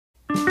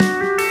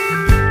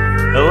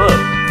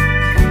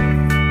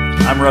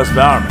I'm Russ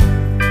Bowerman,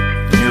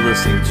 and you're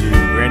listening to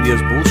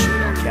Grandiose Bullshit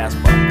on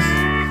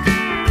CastBox.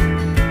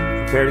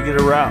 Prepare to get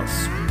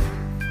aroused.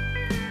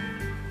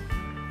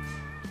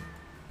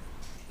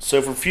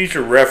 So for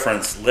future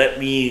reference,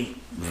 let me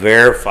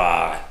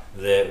verify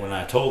that when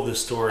I told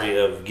this story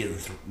of getting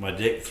my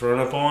dick thrown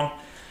up on,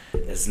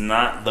 it's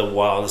not the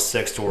wildest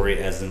sex story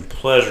as in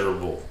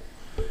pleasurable.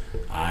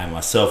 I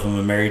myself am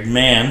a married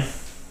man.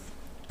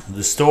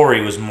 The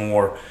story was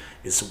more,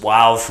 it's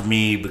wild for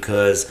me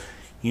because,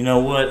 you know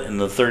what, in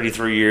the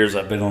 33 years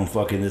I've been on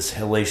fucking this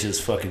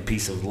hellacious fucking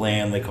piece of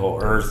land they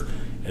call Earth,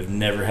 I've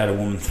never had a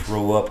woman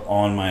throw up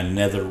on my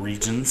nether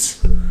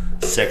regions,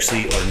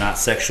 sexually or not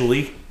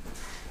sexually.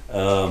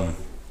 But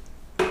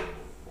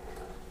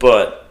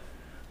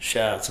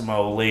shout out to my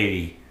old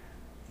lady,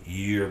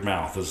 your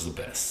mouth is the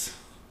best.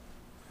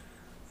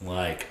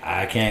 Like,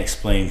 I can't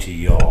explain to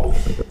y'all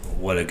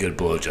what a good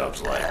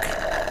blowjob's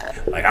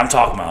like. Like, I'm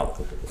talking about,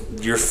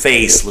 your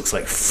face looks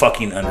like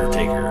fucking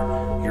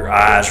Undertaker. Your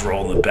eyes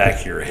roll in the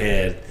back of your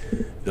head.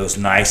 Those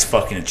nice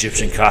fucking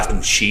Egyptian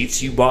cotton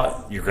sheets you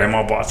bought, your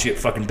grandma bought you at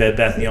fucking Bed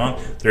Bath & Beyond,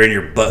 they're in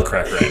your butt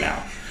crack right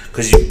now.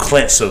 Because you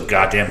clench so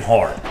goddamn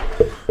hard.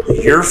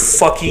 Your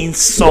fucking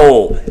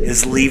soul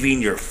is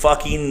leaving your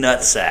fucking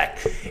nutsack.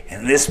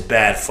 And this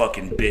bad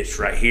fucking bitch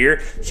right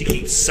here, she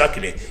keeps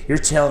sucking it. You're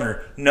telling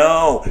her,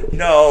 no,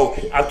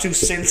 I'm too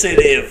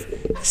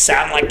sensitive.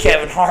 Sound like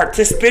Kevin Hart.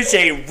 This bitch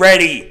ain't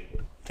ready.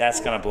 That's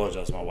the kind of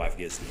blowjobs my wife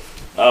gives me.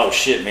 Oh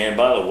shit, man.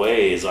 By the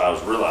way, as I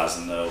was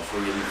realizing though, before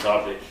we get into the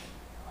topic,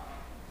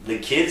 the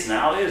kids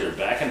nowadays are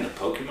back into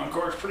Pokemon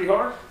cards pretty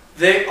hard.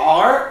 They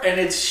are,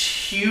 and it's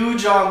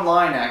huge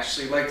online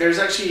actually. Like, there's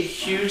actually a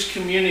huge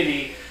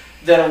community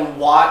that'll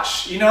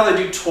watch. You know how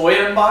they do toy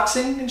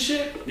unboxing and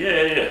shit?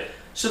 Yeah.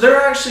 So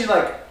they're actually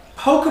like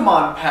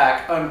Pokemon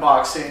pack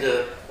unboxing.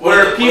 Yeah.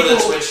 Where one of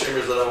the Twitch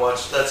streamers that I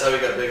watched, that's how he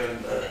got big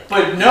on.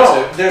 But no,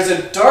 YouTube. there's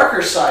a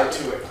darker side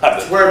to it,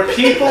 where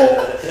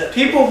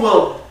people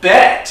will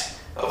bet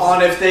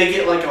on if they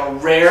get like a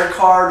rare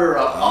card or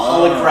a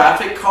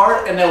holographic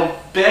card, and they'll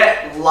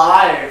bet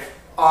live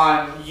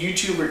on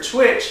YouTube or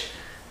Twitch,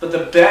 but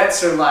the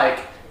bets are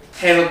like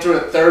handled through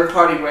a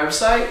third-party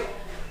website,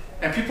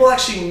 and people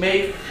actually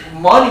make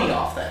money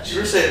off that shit.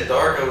 You were saying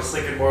dark, I was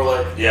thinking more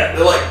like,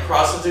 they're like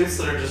prostitutes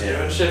that are just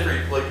doing shit for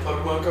like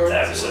Pokemon cards.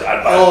 Absolutely.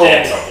 I'd buy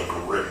decks off the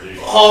grip, dude.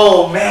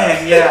 Oh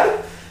man,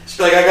 yeah. She's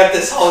like, I got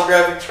this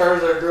holographic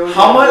Charizard, girl.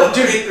 How much,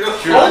 dude?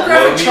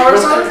 Holographic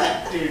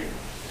Charizard? Dude,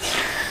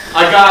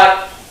 I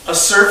got a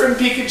Surfing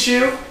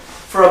Pikachu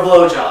for a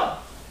blowjob.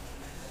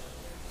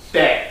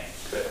 Bang.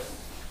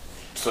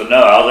 So no,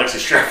 I was actually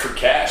strapped for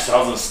cash. So I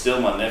was gonna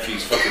steal my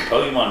nephew's fucking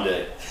Pokemon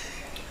deck.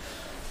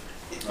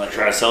 I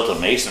tried to sell it to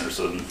Mason or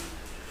something.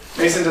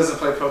 Mason doesn't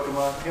play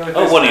Pokemon. He only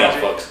plays One of y'all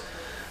Magic. fucks.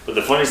 But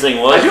the funniest thing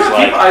was,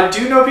 I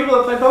do know people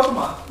that play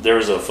Pokemon. there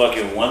was a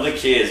fucking, one of the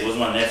kids, was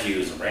my nephew,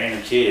 was a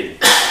random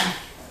kid.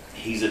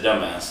 He's a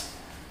dumbass.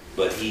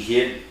 But he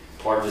hid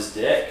part of his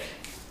deck.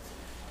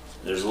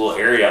 There's a little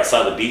area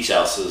outside the beach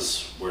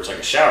houses where it's like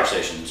a shower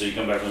station. So you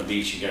come back from the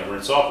beach, you gotta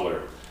rinse off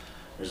whatever.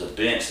 There's a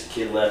bench. The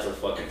kid left a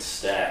fucking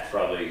stack,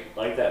 probably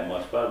like that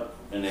much, about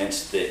an inch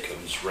thick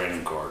of just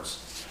random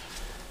cards.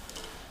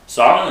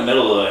 So I'm in the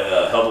middle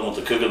of helping with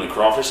the cooking the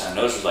crawfish, and I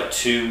noticed there's like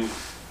 2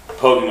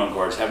 Pokemon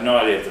cards. I have no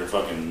idea if they're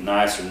fucking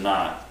nice or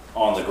not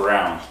on the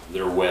ground.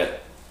 They're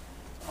wet.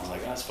 I was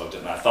like, that's fucked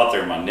up. And I thought they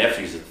were my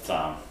nephews at the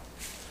time.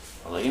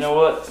 I was like, you know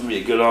what? I'm gonna be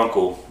a good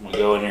uncle. I'm gonna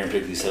go in here and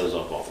pick these hose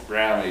off the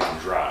ground and they can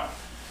dry.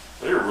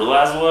 What I didn't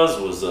realize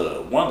was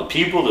one of the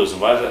people that was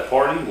invited to that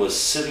party was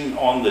sitting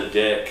on the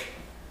deck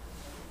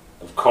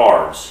of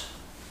cards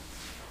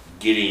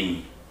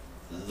getting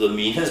the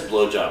meanest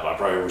blowjob I've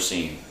probably ever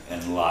seen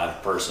in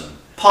live person.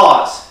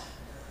 Pause.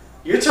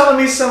 You're telling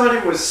me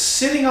somebody was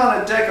sitting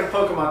on a deck of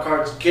Pokemon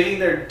cards getting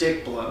their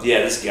dick blown?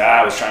 Yeah, this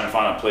guy was trying to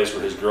find a place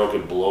where his girl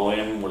could blow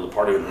him where the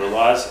party would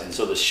realize, and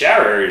so the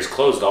shower area is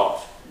closed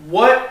off.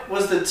 What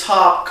was the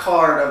top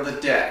card of the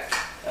deck?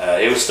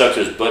 It was stuck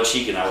to his butt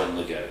cheek and I wouldn't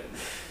look at it.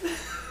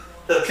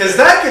 Because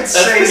that could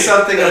say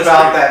something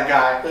about that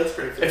guy. That's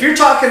pretty cool. If you're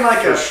talking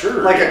like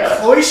a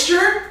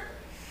cloister,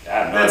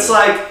 that's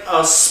like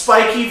a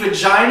spiky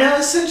vagina,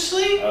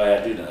 essentially. Oh yeah,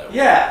 I do know that.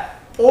 Yeah.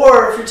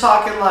 Or if you're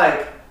talking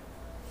like,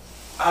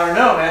 I don't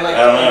know, man,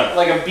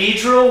 like a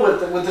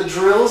Beedrill with the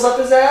drills up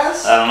his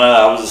ass. I don't know.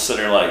 I was just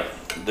sitting there like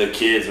the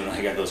kids when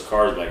I got those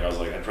cards back. I was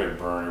like, I'd probably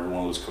burn every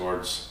one of those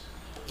cards.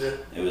 Yeah.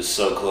 It was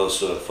so close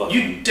to a fucking.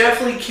 You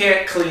definitely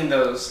can't clean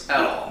those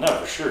at all. No,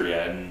 for sure,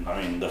 yeah. And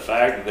I mean, the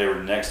fact that they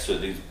were next to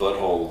these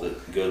butthole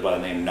that goes by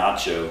the name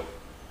Nacho,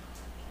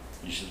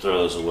 you should throw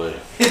those away.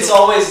 It's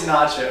always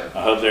Nacho.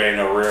 I hope there ain't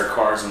no rare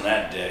cards on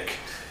that deck.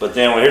 But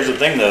then, well, here's the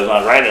thing though, when I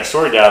was writing that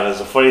story down, it's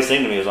the funniest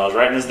thing to me was when I was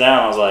writing this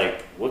down, I was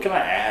like, what can I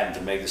add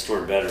to make the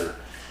story better?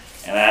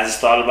 And I just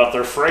thought about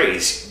their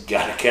phrase,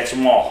 gotta catch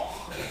them all.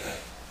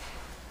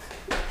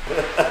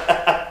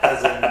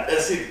 As in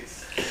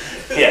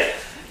SCDs. Yeah.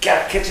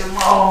 Gotta catch them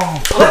all.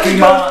 That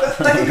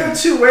can go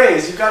 2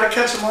 ways. You gotta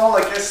catch them all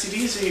like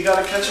STDs, or you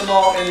gotta catch them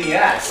all in the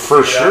ass.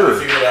 For sure. We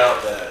figured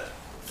out that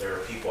there are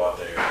people out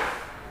there,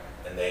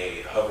 and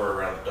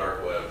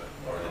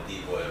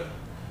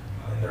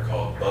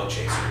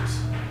chasers.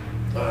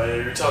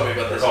 You're telling me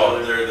about They're this.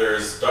 called,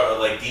 there's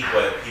like deep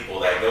web people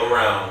that go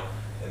around,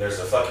 and there's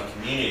a fucking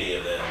community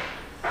of them,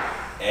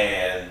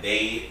 and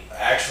they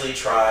actually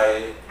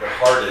try their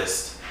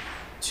hardest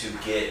to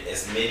get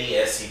as many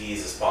STDs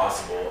as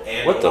possible,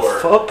 and What the or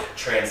fuck?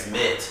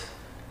 transmit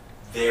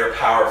their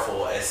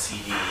powerful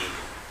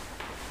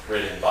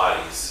STD-ridden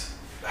bodies,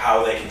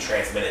 how they can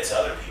transmit it to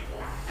other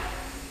people,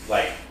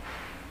 like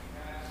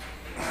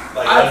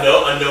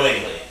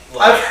unknowingly.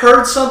 I've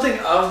heard something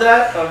of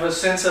that, of a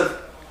sense of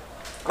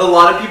a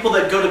lot of people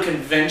that go to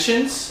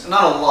conventions,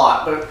 not a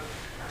lot, but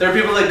there are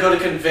people that go to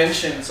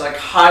conventions, like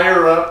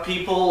higher up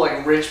people,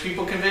 like rich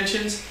people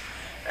conventions,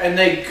 and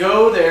they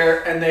go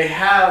there and they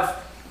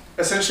have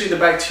essentially the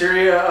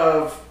bacteria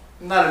of,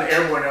 not an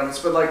airborne illness,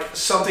 but like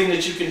something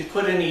that you can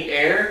put in the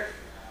air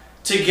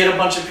to get a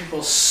bunch of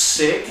people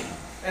sick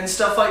and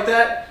stuff like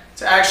that,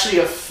 to actually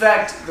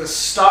affect the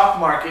stock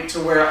market to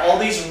where all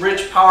these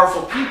rich,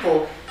 powerful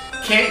people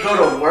can't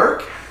go to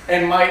work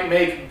and might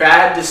make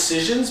bad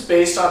decisions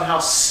based on how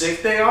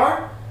sick they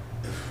are.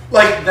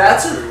 Like,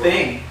 that's a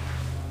thing.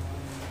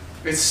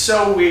 It's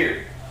so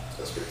weird.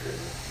 That's pretty crazy.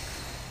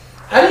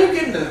 How do you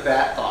get into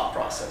that thought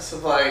process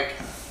of like,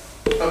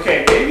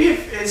 okay, maybe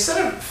if,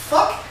 instead of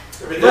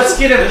let's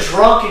get him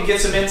drunk and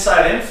get some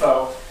inside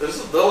info. There's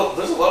a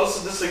lot of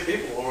sadistic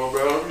people in the world,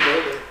 bro. I don't know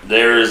that.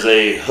 There is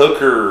a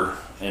hooker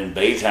in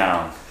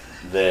Baytown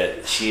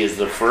that she is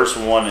the first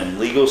one in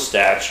legal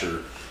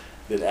stature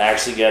that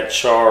actually got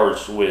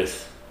charged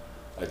with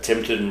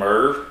attempted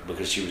murder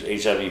because she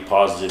was HIV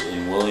positive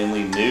and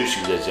willingly knew she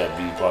was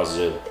HIV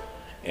positive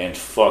and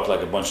fucked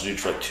like a bunch of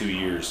dudes for like 2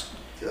 years.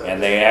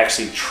 And they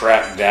actually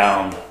tracked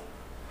down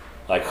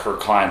like her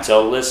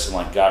clientele list and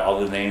like got all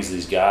the names of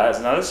these guys.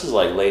 Now this is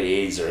like late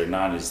 80s or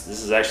 90s.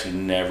 This is actually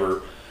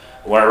never,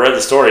 when I read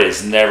the story,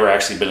 it's never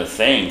actually been a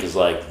thing because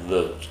like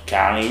the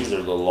counties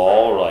or the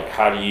law or like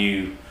how do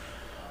you,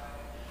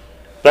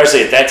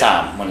 especially at that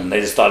time when they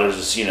just thought it was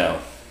just, you know,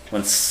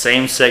 when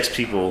same-sex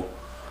people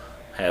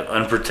have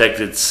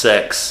unprotected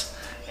sex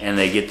and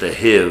they get the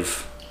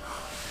HIV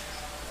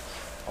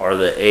or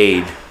the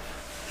AIDS.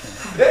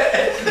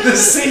 The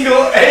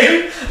single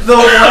aid,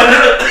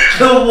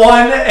 the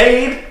one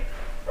aid.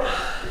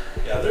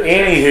 Yeah,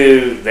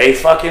 Anywho, they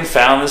fucking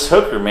found this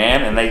hooker,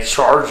 man, and they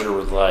charged her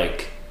with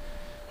like,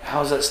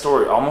 how's that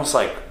story? Almost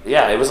like,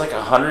 yeah, it was like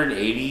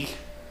 180.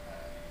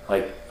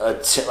 Like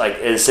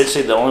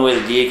essentially the only way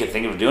the DA could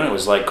think of doing it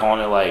was like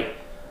calling it like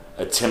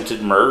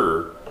attempted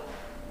murder,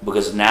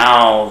 because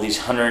now these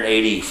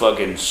 180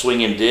 fucking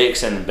swinging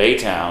dicks in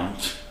Baytown,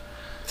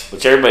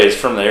 which everybody that's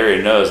from the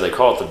area knows, they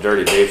call it the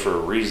Dirty Bay for a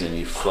reason,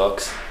 you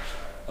fucks.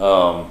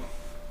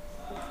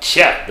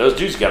 Yeah, those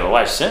dudes got a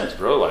life sentence,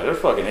 bro. Like, they're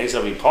fucking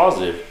HIV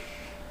positive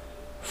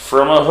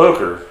from a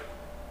hooker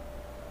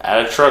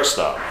at a truck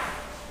stop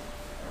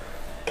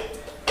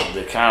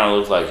that kind of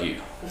looked like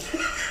you.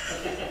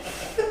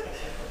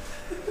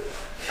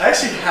 I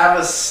actually have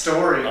a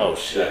story. Oh,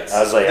 shit.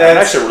 I was like, I'm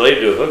actually related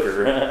to a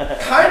hooker.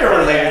 Kind of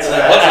related to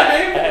that. What's her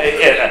name?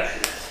 Yeah.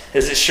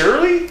 Is it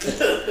Shirley?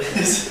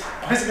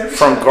 Why is it gotta be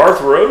From Shirley?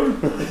 Garth Road?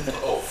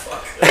 Oh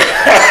fuck.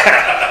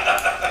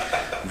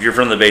 If you're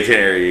from the Baytown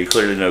area, you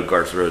clearly know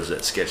Garth Road's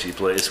that sketchy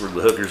place where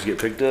the hookers get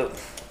picked up.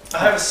 I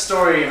have a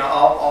story, and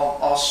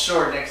I'll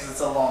shorten it because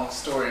it's a long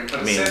story. But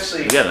I mean,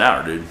 essentially, we got an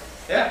hour, dude.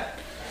 yeah.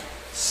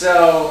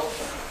 So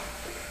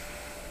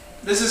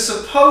this is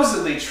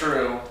supposedly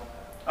true.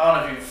 I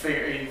don't know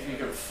if you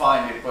can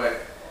find it, but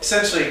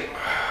essentially,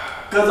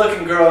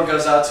 good-looking girl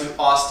goes out to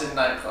Austin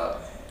nightclub.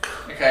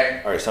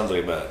 Okay. All right, sounds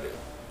like a bad idea.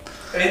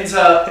 Ends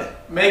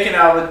up making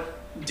out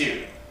with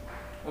dude.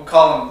 We'll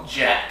call him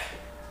Jack.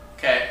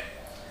 Okay.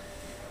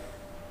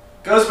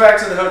 Goes back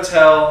to the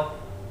hotel,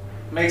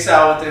 makes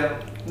out with him.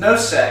 No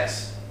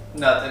sex,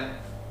 nothing.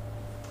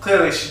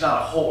 Clearly, she's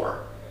not a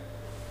whore.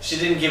 She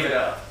didn't give it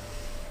up.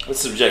 It's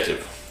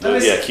subjective. No,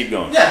 it's- Yeah, keep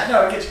going. Yeah,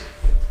 no, I get you.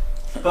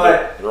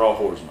 But They're all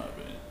whores, in my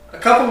opinion. a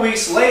couple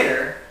weeks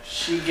later,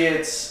 she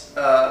gets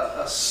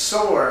a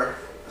sore,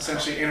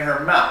 essentially, in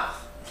her mouth.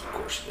 Of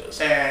course she does.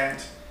 And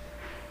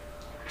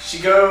she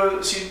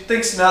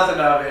thinks nothing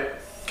of it.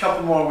 A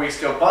couple more weeks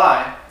go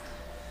by,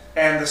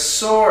 and the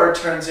sore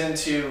turns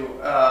into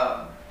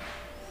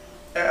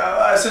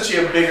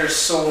essentially a bigger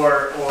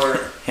sore, or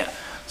Yeah,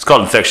 it's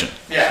called infection.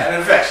 yeah, an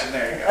infection.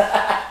 There you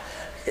go.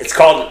 It's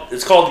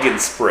called getting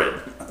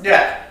spread.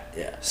 Yeah.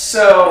 Yeah.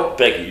 So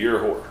Becky, you're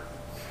a whore.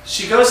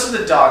 she goes to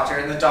the doctor,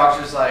 and the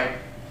doctor's like,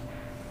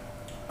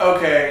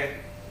 okay,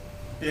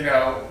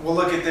 we'll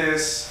look at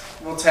this,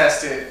 we'll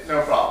test it,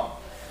 no problem.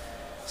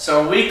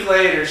 So a week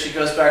later, she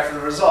goes back for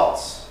the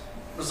results.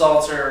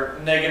 Results are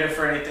negative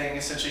for anything.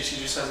 Essentially, she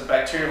just has a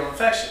bacterial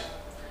infection.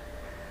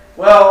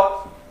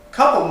 Well, a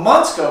couple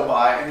months go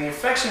by, and the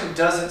infection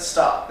doesn't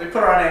stop. They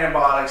put her on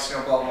antibiotics,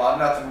 blah, blah, blah,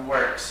 nothing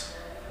works.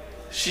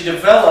 She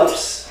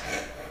develops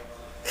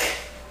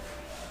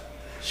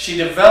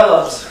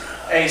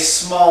a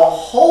small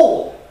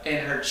hole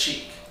in her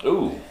cheek.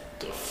 Ooh,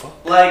 the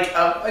fuck? Like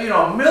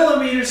a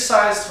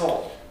millimeter-sized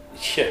hole.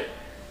 Yeah.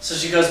 So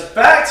she goes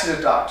back to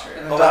the doctor,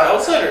 and the On the doctor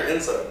outside or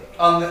inside?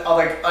 on the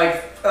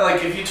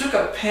like if you took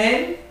a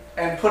pin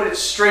and put it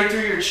straight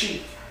through your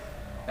cheek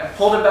and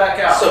pulled it back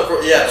out. So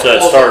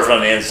it started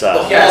from the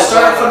inside. Yeah, it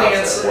started from the outside.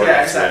 inside.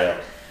 Yeah,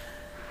 exactly.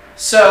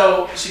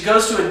 So she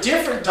goes to a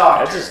different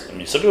doctor.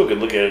 Some people could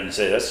look at it and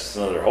say that's just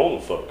another hole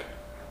to fuck.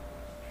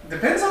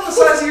 Depends on the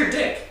size of your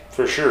dick.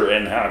 For sure,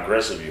 and how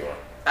aggressive you are.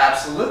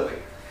 Absolutely.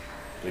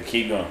 But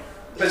keep going.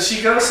 But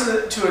she goes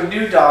to a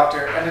new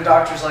doctor, and the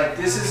doctor's like,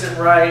 "This isn't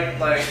right.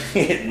 Like,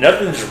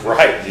 nothing's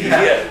right, dude.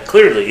 Yeah. Yeah,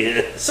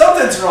 clearly.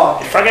 something's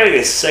wrong." If I gotta get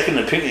a second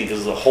opinion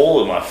because of the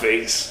hole in my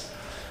face.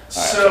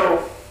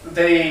 So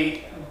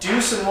they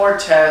do some more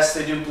tests.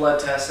 They do blood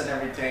tests and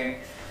everything.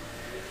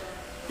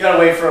 You gotta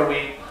wait for a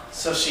week.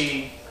 So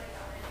she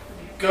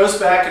goes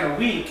back in a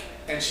week,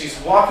 and she's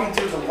walking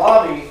through the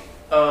lobby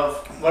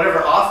of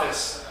whatever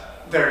office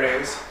there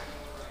is,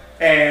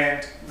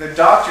 and the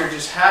doctor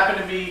just happened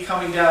to be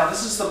coming down.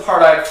 This is the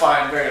part I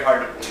find very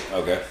hard to believe.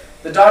 Okay.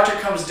 The doctor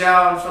comes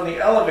down from the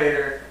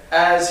elevator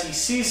as he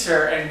sees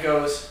her and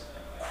goes,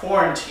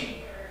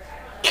 "Quarantine."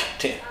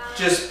 Damn.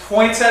 Just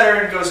points at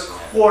her and goes,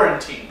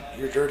 "Quarantine."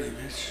 You're dirty,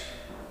 bitch.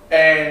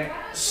 And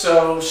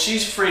so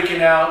she's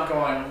freaking out,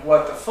 going,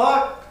 "What the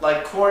fuck?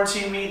 Like,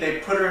 quarantine me?" They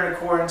put her in a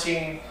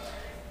quarantine.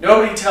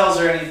 Nobody tells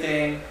her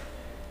anything.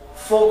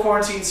 Full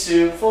quarantine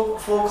suit, full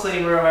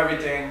clean room,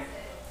 everything.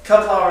 A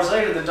couple hours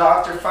later, the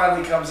doctor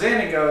finally comes in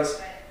and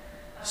goes,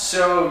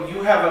 "So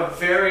you have a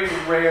very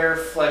rare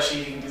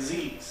flesh-eating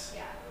disease."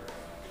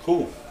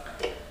 Cool.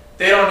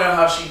 They don't know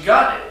how she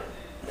got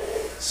it.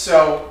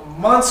 So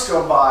months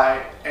go by,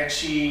 and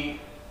you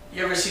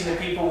ever seen the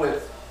people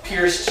with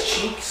pierced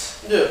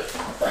cheeks? Yeah.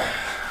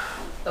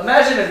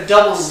 Imagine a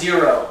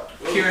 00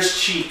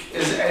 pierced cheek.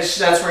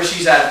 That's where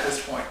she's at this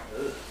point.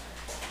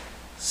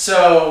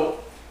 So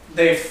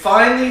they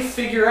finally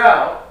figure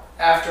out,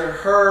 after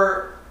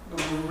her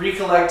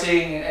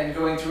recollecting and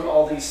going through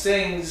all these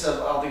things,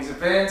 of all these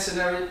events and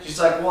everything, she's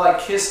like, "Well, I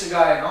kissed a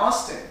guy in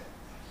Austin."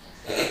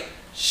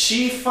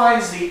 She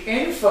finds the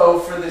info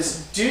for this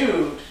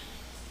dude.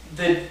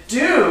 The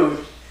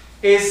dude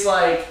is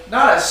like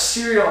not a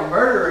serial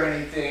murderer or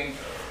anything,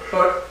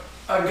 but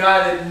a guy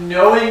that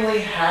knowingly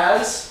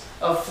has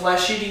a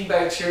flesh-eating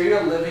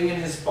bacteria living in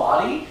his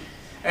body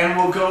and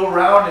will go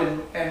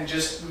around and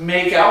just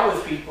make out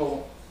with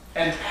people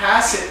and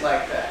pass it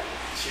like that.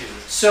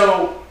 Jesus.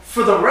 So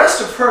for the rest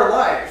of her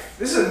life,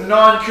 this is a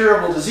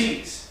non-curable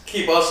disease.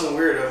 Keep Austin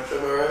weird, am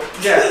I right?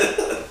 Yeah.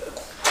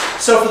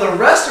 So for the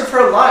rest of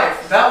her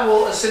life, that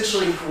will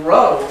essentially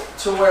grow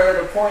to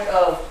where the point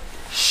of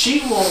she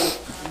will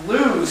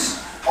lose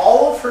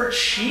all of her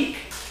cheek,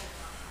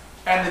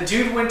 and the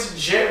dude went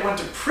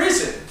to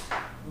prison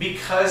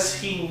because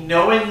he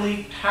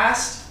knowingly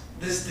passed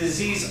this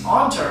disease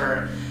onto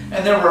her.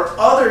 And there were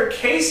other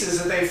cases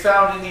that they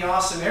found in the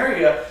Austin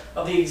area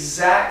of the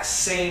exact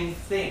same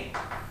thing.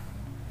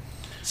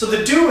 So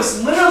the dude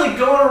was literally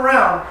going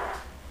around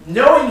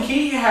knowing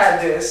he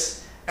had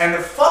this, and the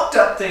fucked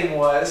up thing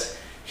was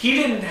he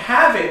didn't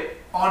have it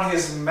on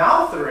his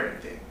mouth or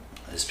anything.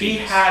 He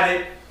had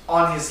it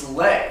on his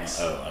legs.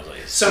 Oh, I was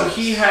like, so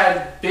he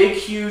had big,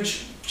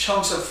 huge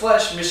chunks of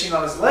flesh missing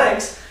on his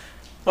legs,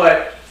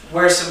 but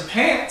wear some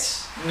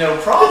pants, no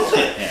problem.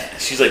 Yeah.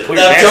 She's like, pull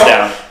your pants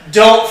down.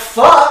 Don't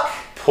fuck.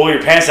 Pull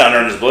your pants down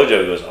during his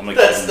blowjob. Goes, I'm like,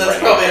 That's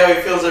probably how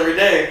he feels every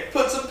day.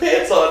 Put some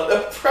pants on,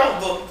 no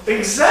problem.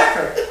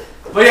 Exactly.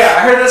 But yeah,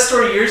 I heard that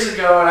story years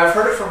ago, and I've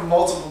heard it from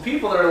multiple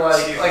people that are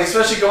like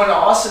especially going to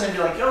Austin and be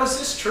like, "Yo, is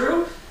this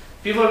true?"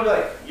 People would be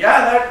like,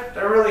 "Yeah,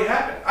 that really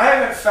happened." I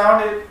haven't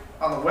found it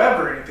on the web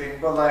or anything,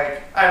 but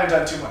like, I haven't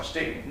done too much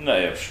digging. No,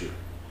 yeah, sure.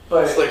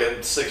 But It's like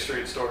a 6th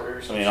Street story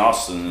or something. I mean,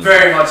 Austin.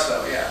 Very much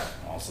so, yeah.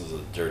 Austin's a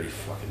dirty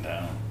fucking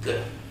town.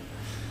 Yeah.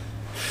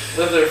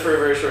 Lived there for a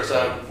very short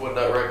time. Would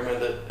not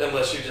recommend it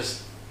unless you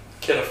just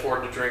can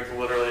afford to drink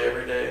literally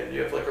every day and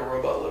you have like a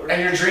robot liver.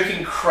 And you're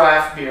drinking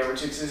craft beer,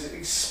 which is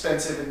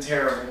expensive and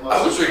terrible.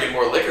 I was drinking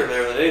more liquor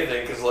there than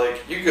anything because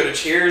like you go to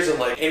Cheers and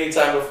like any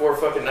time before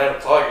fucking 9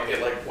 o'clock you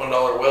get like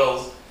 $1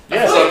 Wells.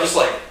 Yeah. So I'm just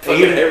like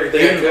fucking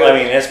everything. I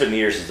mean, it's been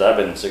years since I've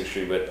been in 6th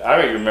Street, but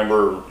I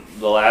remember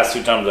the last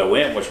 2 times I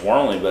went, which were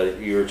only but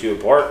a year or 2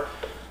 apart.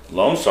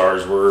 Lone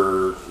Stars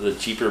were the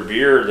cheaper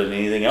beer than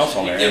anything else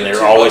on there, and they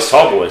were always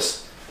tall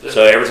boys. Yeah.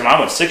 So every time I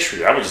went 6th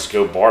Street, I would just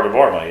go bar to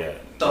bar. Like, yeah.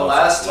 The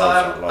last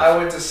time I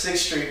went to 6th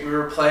Street, we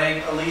were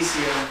playing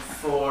Elysium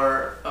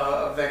for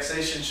a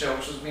Vexation show,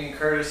 which was me and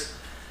Curtis.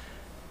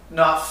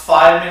 Not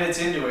 5 minutes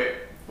into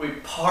it, we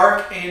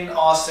park in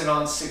Austin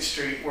on 6th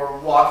Street. We're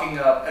walking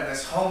up, and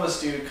this homeless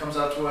dude comes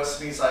up to us,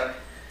 and he's like,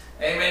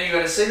 "Hey man, you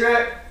got a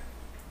cigarette?"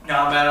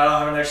 "No man, I don't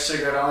have an extra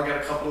cigarette. I only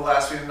got a couple to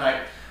last me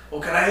tonight."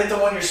 "Well, can I hit the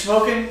one you're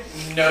smoking?"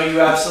 "No,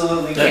 you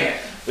absolutely can't."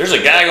 There's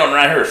a guy going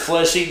around here with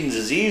flesh-eating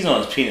disease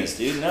on his penis,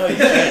 dude. No, you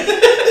can't.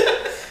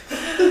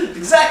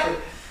 Exactly.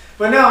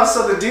 But no,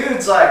 so the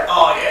dude's like,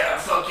 "Oh yeah,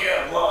 fuck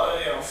yeah,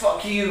 blah,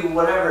 fuck you,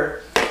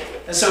 whatever."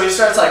 And so he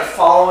starts like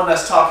following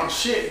us, talking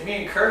shit.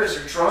 Me and Curtis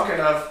are drunk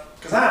enough,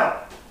 because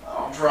I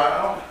don't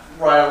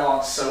ride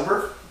along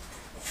sober.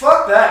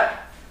 Fuck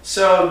that.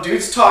 So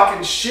dude's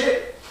talking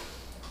shit,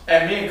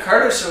 and me and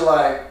Curtis are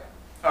like,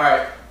 all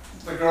right,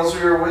 the girls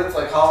we were with,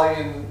 like Holly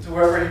and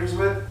whoever he was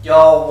with,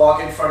 y'all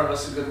walk in front of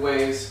us a good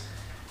ways.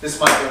 This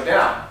might go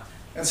down.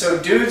 And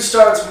so dude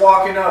starts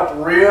walking up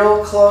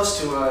real close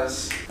to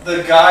us.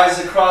 The guys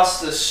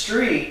across the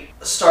street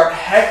start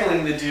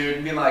heckling the dude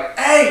and being like,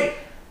 hey,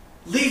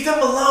 leave them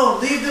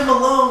alone,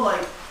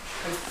 like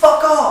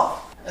fuck off.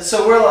 And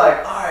so we're like,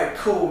 all right,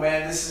 cool,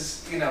 man. This is,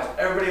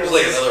 everybody else. It was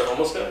like another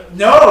homeless guy?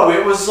 No,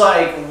 it was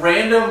like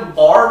random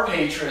bar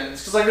patrons.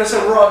 Because like I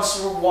said,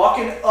 we're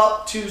walking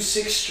up to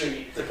 6th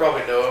Street. They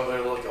probably know him.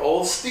 They're like,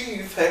 old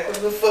Steve,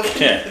 heckling the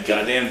fucking... Yeah,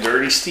 goddamn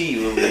dirty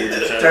Steve over here.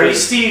 Dirty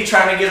Steve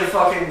trying to get a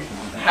fucking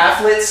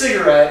half-lit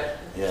cigarette.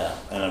 Yeah,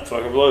 and a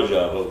fucking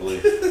blowjob,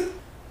 hopefully.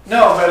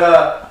 No,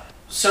 but,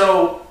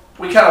 so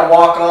we kind of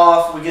walk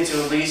off. We get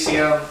to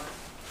Elysium,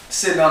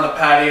 sitting on the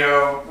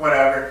patio,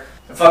 whatever.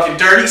 And fucking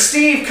Dirty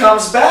Steve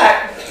comes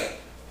back,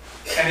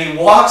 and he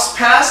walks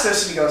past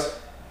us, and he goes,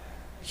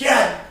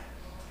 yeah,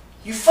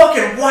 you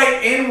fucking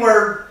white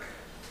N-word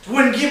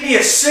wouldn't give me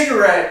a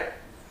cigarette.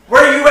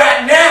 Where are you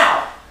at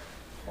now?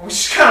 And we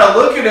just kind of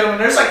look at him, and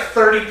there's like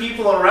 30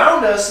 people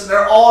around us, and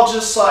they're all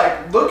just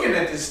like looking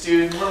at this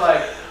dude, and we're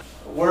like,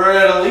 we're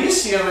at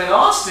Elysium in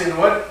Austin.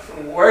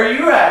 Where are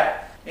you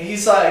at? And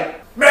he's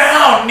like, man,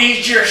 I don't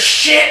need your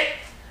shit.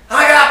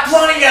 I got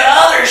plenty of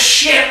other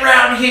shit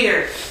around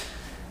here.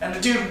 And the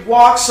dude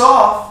walks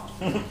off.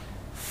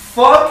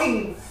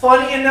 Fucking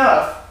funny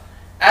enough,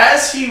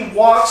 as he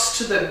walks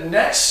to the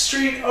next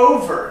street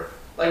over,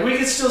 like we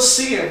can still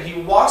see him,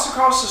 he walks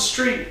across the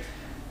street,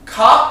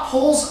 cop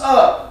pulls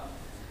up,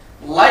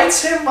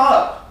 lights him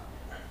up,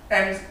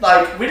 and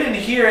like we didn't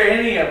hear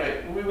any of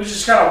it. We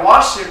just kind of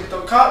watched it,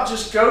 but the cop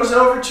just goes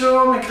over to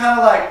him and kind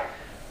of like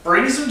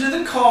brings him to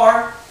the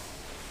car,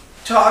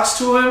 talks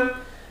to him,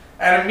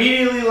 and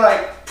immediately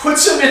like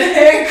puts him in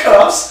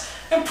handcuffs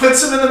and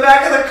puts him in the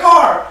back of the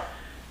car.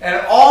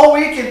 And all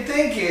we can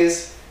think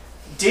is,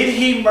 did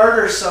he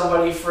murder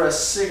somebody for a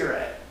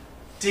cigarette?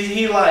 Did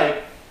he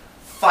like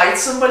fight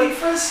somebody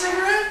for a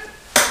cigarette?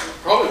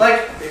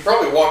 Probably. He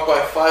probably walked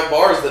by 5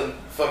 bars that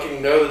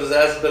fucking know that his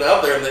ass has been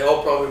out there, and they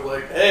all probably were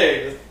like,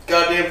 hey, this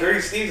goddamn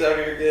Dirty Steve's out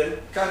here again.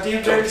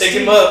 Goddamn Dirty Steve.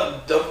 Take him up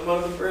and dump him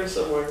under the bridge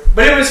somewhere.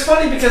 But it was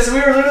funny because we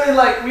were literally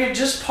like, we had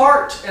just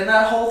parked and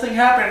that whole thing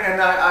happened,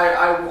 and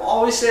I will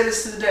always say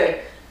this to the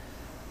day.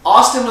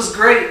 Austin was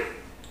great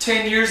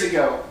 10 years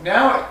ago.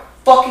 Now it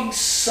fucking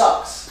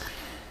sucks.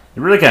 It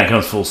really kind of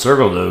comes full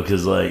circle though,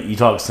 because like you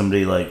talk to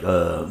somebody like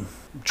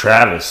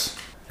Travis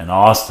in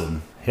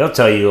Austin, he'll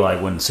tell you like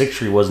when 6th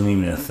Street wasn't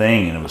even a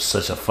thing and it was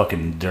such a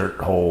fucking dirt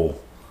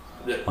hole,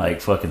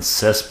 like fucking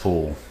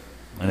cesspool,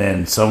 and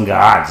then some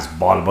guy just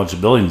bought a bunch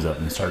of buildings up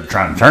and started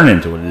trying to turn it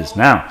into what it is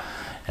now,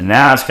 and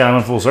now it's kind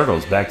of in full circle.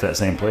 It's back to that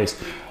same place.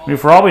 I mean,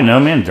 for all we know,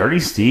 man,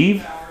 Dirty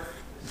Steve.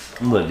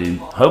 Look, dude,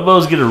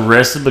 hobos get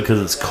arrested because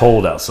it's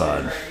cold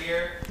outside.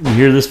 You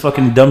hear this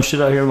fucking dumb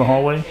shit out here in the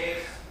hallway?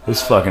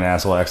 This fucking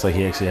asshole acts like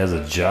he actually has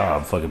a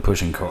job fucking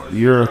pushing cart.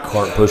 You're a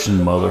cart pushing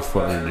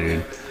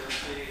motherfucker,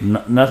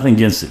 dude. Nothing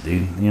against it,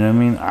 dude. You know what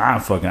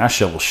I mean? I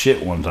shovel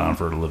shit one time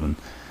for a living.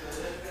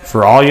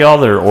 For all y'all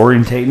that are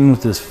orientating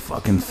with this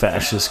fucking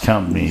fascist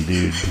company,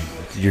 dude,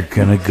 you're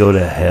gonna go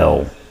to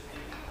hell.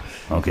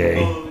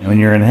 Okay? And when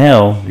you're in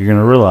hell, you're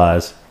gonna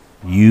realize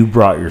you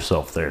brought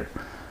yourself there.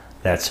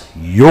 That's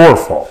your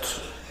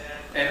fault.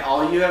 And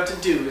all you have to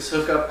do is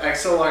hook up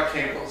XLR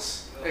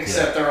cables.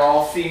 Except they're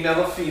all female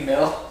to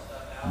female.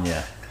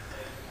 Yeah.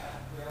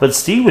 But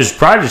Steve was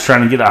probably just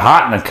trying to get a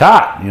hot and a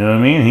cot. You know what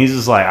I mean? He's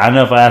just like, I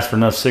know if I ask for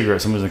enough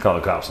cigarettes, somebody's going to call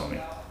the cops on me.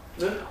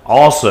 Yeah.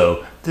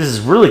 Also, this is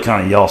really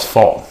kind of y'all's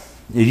fault.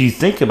 If you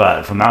think about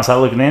it from outside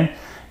looking in,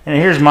 and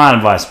here's my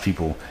advice to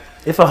people.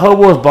 If a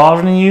hobo is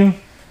bothering you,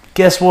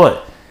 guess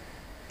what?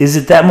 Is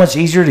it that much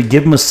easier to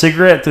give him a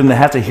cigarette than to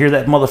have to hear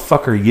that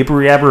motherfucker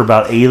yibber-yabber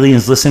about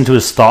aliens listening to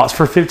his thoughts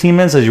for 15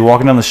 minutes as you're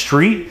walking down the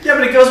street? Yeah,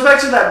 but it goes back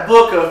to that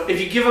book of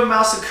if you give a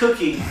mouse a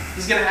cookie,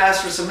 he's going to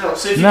ask for some milk.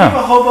 So if you give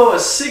a hobo a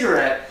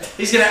cigarette,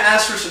 he's going to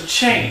ask for some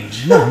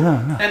change. No.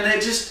 And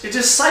it just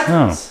cycles.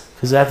 No,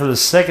 because after the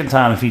second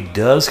time, if he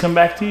does come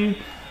back to you,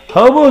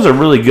 hobos are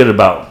really good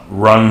about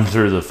running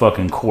through the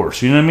fucking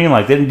course. You know what I mean?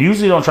 Like, they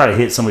usually don't try to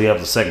hit somebody up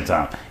the second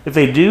time. If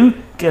they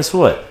do, guess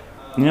what?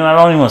 You know, I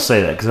don't even want to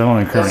say that because I don't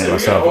want to incriminate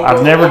myself.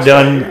 I've never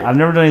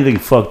done anything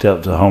fucked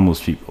up to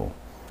homeless people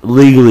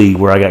legally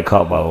where I got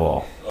caught by the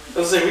law. I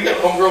was saying, we got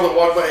a homegirl that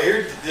walked by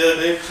here the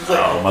other day. She's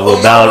like, my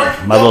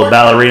little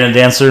ballerina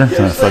dancer.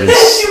 Yeah,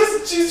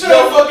 she's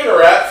trying to fucking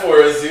rap for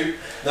us, dude.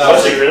 No,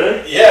 was she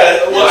really?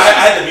 Yeah. Well, I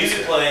had the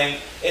music playing,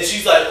 and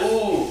she's like,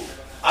 "Ooh,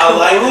 I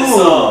like this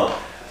song."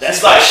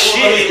 That's like,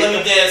 shit. Let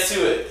me dance to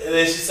it. And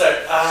then she's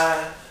like,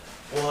 "I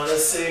want a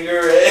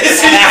cigarette."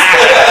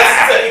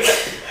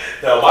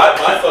 No,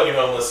 my fucking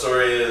homeless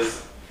story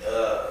is,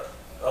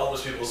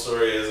 homeless people's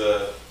story is,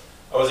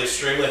 I was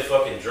extremely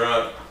fucking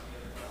drunk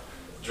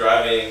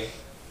driving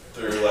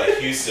through like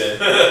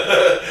Houston,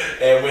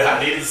 and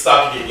I needed to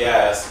stop to get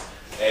gas,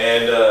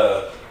 and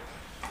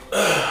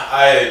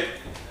I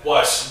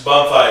watched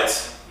bum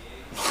fights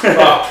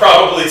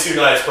Probably 2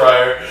 nights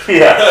prior.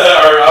 Yeah.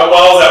 Or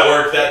while I was at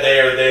work that day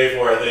or the day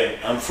before, I think.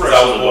 I'm 'Cause fresh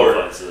I was with bored.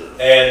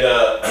 the And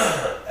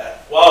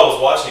while I was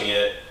watching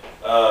it,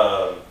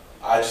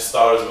 I just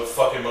thought it was the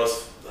fucking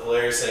most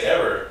hilarious thing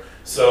ever.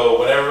 So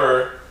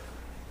whenever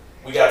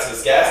we got to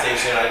this gas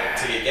station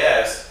to get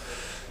gas,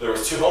 there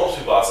was 2 homeless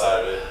people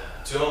outside of it,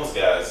 2 homeless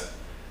guys,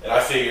 and I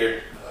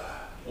figured,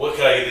 what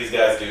could I get these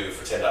guys to do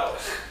for $10?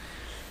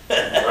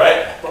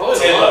 Right? Probably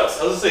 $10. I was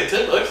gonna say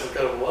 $10 is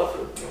kind of a lot for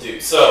them.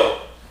 Dude, so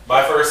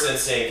my first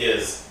instinct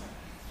is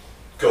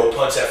go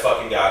punch that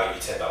fucking guy, I'll give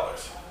you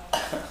 $10.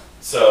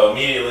 So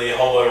immediately,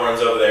 homeboy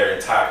runs over there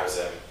and tackles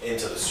him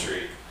into the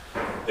street.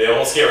 They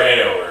almost get ran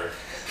over.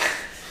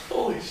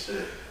 Holy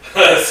shit.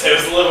 It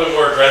was a little bit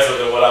more aggressive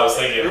than what I was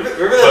thinking.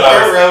 Remember that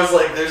part where I was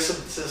like, there's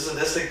some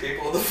sadistic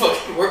people in the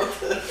fucking world?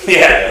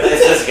 Yeah,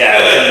 it's this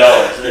guy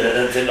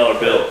with $10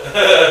 bill.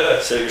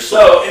 So you're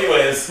So,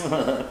 anyways,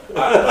 I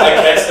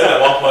catch them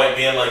at one point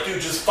being like,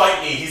 dude, just fight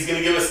me. He's going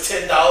to give us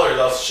 $10.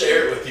 I'll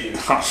share it with you.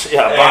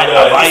 Yeah,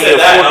 And he said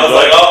that, and I was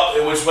like,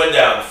 oh, which went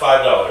down,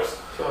 $5.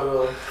 Oh,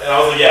 really? And I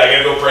was like, yeah, I got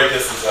to go break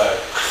this inside.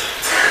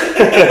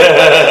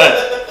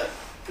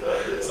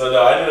 So,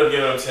 no, I ended up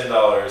giving him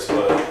 $10,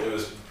 but it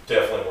was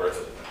definitely worth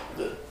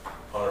it.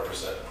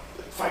 100%.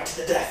 Fight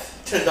to the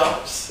death.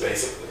 $10.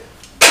 Basically.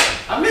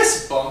 I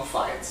miss bum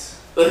fights.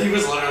 He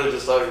was literally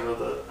just talking about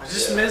that.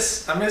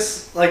 I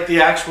miss like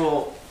the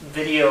actual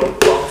video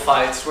bum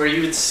fights where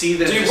you would see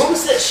them. Dude, what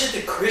was that shit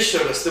that Chris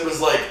showed us that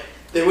was like,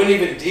 they went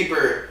even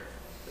deeper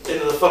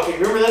into the fucking,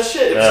 remember that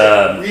shit? It was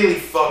like really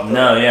fucked up.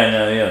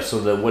 No.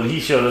 So what he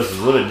showed us was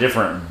a little bit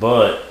different,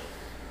 but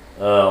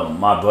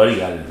my buddy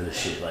got into this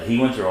shit. Like he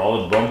went through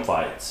all the bum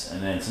fights,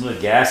 and then some of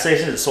the gas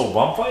stations that sold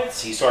bum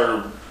fights, he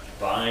started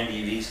buying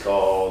DVDs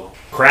called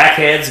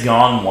Crackheads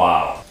Gone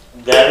Wild.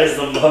 That is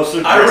the most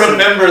aggressive. I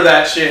remember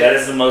that shit. That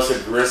is the most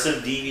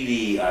aggressive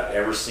DVD I've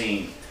ever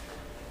seen.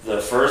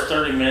 The first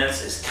 30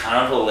 minutes is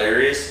kind of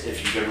hilarious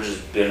if you've ever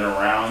just been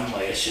around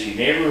like a shitty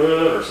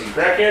neighborhood or seen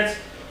crackheads.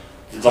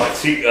 Like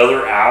the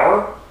other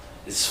hour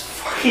is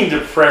fucking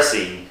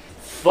depressing.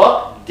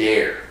 Fuck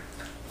dare.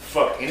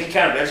 Fuck any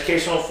kind of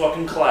educational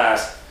fucking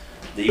class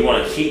that you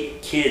want to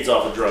keep kids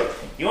off of drugs.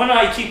 You want to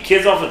know how you keep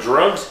kids off of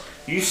drugs?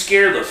 You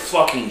scare the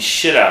fucking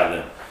shit out of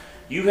them.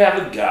 You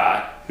have a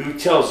guy who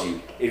tells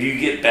you if you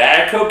get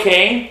bad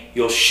cocaine,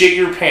 you'll shit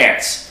your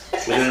pants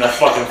within the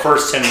fucking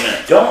first 10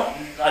 minutes.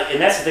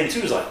 And that's the thing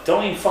too, is like,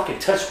 don't even fucking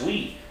touch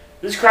weed.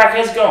 This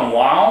crackhead's going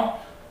wild.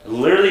 It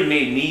literally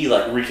made me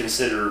like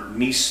reconsider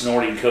me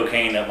snorting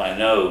cocaine up my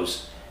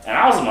nose. And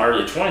I was in my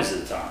early 20s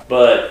at the time.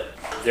 But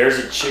there's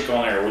a chick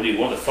on there,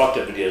 one of the fucked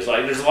up videos.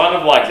 Like, there's a lot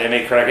of like, they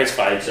make crackheads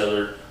fight each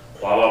other,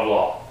 blah, blah,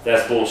 blah.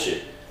 That's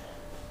bullshit.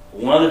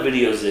 One of the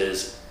videos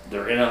is,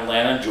 they're in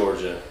Atlanta,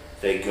 Georgia.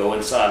 They go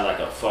inside like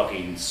a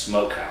fucking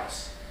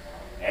smokehouse.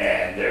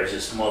 And there's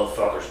just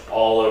motherfuckers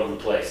all over the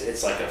place.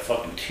 It's like a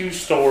fucking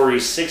 2-story,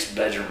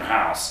 6-bedroom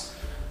house.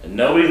 And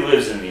nobody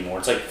lives in it anymore.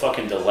 It's like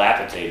fucking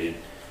dilapidated.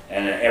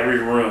 And in every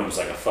room is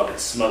like a fucking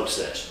smoke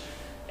sesh.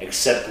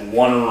 Except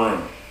one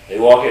room. They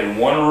walk in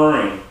one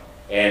room,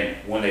 and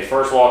when they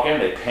first walk in,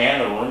 they pan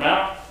the room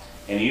out,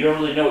 and you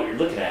don't really know what you're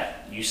looking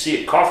at. You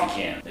see a coffee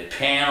can. They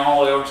pan all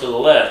the way over to the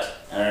left,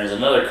 and there's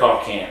another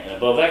coffee can. And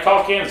above that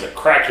coffee can is a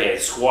crackhead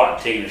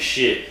squatting, taking a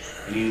shit.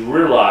 And you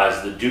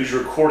realize the dude's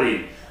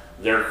recording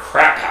their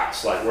crap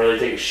house, like where they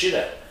take a shit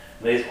at.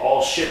 And they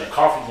all shit in a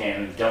coffee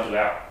can and dump it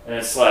out. And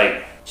it's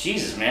like,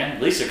 Jesus, man,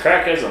 at least the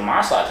crackheads on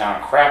my side of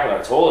town crap in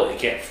a toilet, they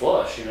can't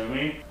flush, you know what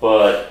I mean?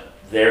 But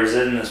there's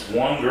in this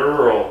one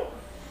girl,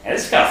 and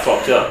it's kind of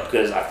fucked up,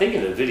 because I think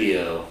in the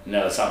video,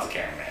 no, it's not the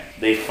cameraman.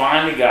 They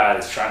find a guy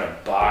that's trying to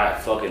buy a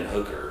fucking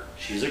hooker.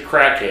 She's a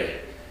crackhead.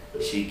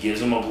 She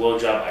gives him a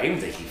blowjob. I even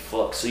think he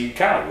fucks. So you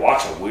kind of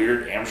watch a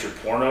weird amateur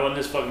porno and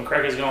this fucking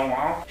crackhead's going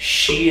wild.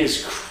 She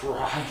is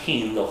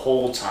crying the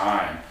whole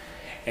time.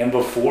 And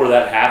before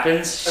that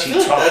happens,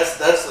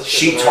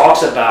 she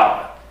talks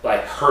about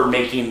like her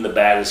making the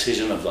bad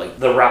decision of like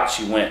the route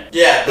she went.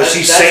 Yeah, but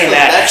she's saying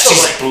that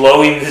she's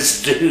blowing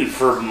this dude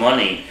for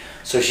money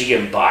so she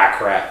can buy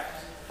crap.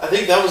 I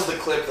think that was the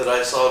clip that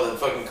I saw that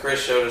fucking Chris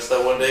showed us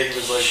that one day. He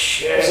was like,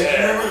 Shit.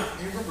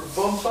 you remember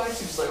bum fights?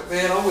 He was like,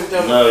 man, I went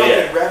down the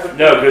fucking rabbit.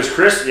 No, because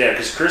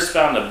Chris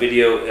found a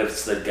video.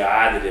 It's the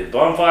guy that did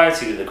bum fights.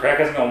 He did the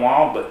Crackheads Gone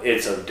Wild, but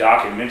it's a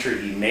documentary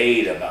he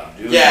made about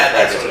doing the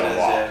Crackheads Gone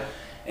Wild. Yeah.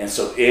 And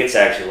so it's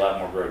actually a lot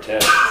more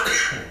grotesque.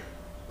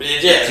 But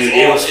yeah, dude,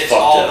 it was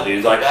fucked up,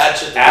 dude. Like,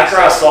 after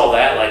I saw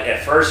that, like,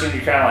 at first you're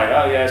kind of like,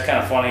 oh yeah, it's kind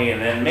of funny,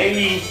 and then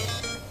maybe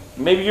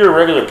you're a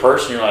regular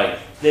person, you're like,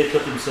 they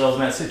put themselves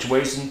in that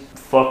situation,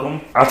 fuck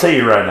them. I'll tell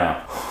you right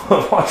now,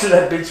 watching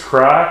that bitch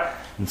cry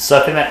and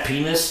sucking that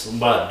penis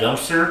by the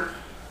dumpster,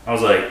 I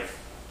was like,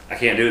 I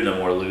can't do it no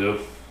more,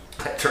 Lugo.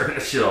 I turned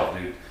that shit off,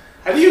 dude.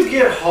 How do you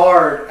get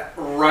hard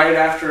right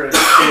after a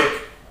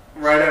chick?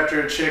 Right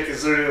after a chick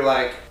is literally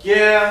like,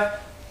 yeah,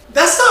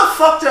 that's not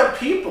fucked up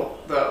people,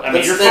 though. I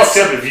mean, you're fucked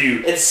up if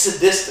you... It's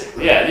sadistic.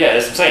 Right? Yeah,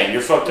 that's what I'm saying.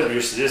 You're fucked up if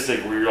you're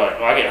sadistic, where you're like,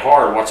 oh, I get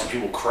hard watching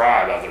people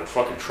cry about their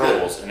fucking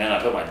troubles, and then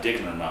I put my dick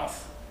in their mouth.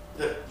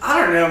 I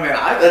don't know, man.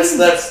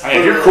 That's. I mean,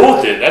 if you're cool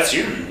with it, that's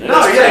you.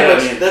 That's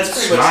pretty much.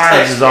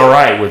 Smyers is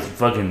alright with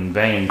fucking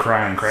banging,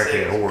 crying,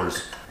 crackhead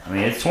whores. I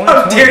mean, it's 2020.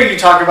 How dare you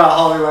talk about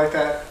Holly like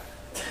that?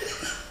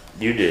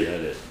 You did, I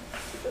did.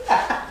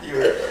 You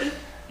were.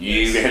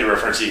 You made a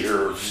reference to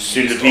your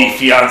soon-to-be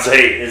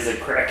fiance is a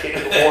crackhead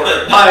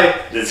whore. My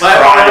That's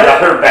crying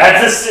about her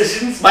bad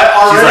decisions. My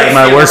She's like,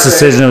 my worst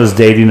fiance. decision was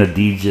dating a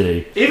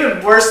DJ.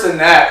 Even worse than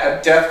that,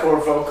 a deathcore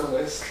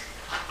vocalist.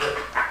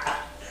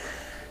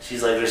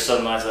 She's like, there's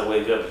some nights I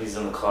wake up, he's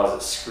in the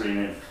closet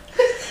screaming.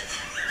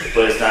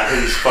 But it's not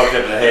because he's fucked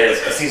up in the head,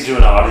 it's because he's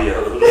doing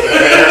audio.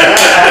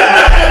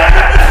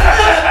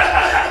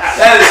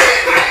 That is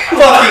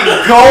fucking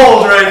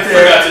gold right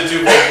there. Forgot to do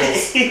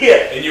vocals.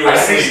 Yeah. And you were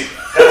asleep.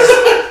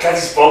 Got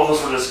these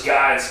vocals for this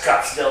guy in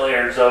Scottsdale,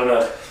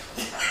 Arizona.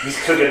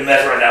 He's cooking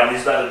meth right now, but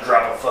he's about to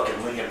drop a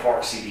fucking Linkin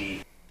Park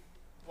CD.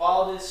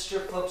 Wildest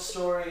strip club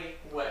story,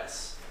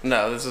 Wes.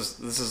 No, this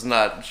is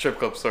not strip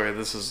club story.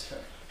 This is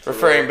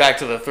referring back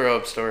to the throw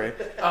up story.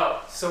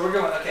 Oh, so we're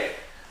going, okay.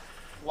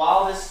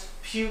 Wildest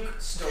puke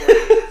story,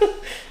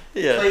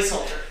 Yeah.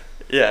 placeholder.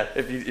 Yeah,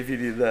 if you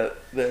need that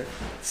there.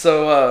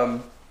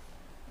 So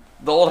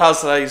the old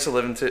house that I used to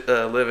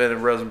live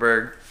in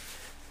Rosenberg,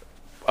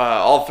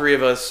 all three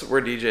of us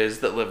were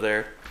DJs that lived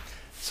there.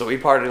 So we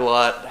partied a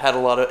lot, had a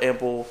lot of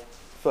ample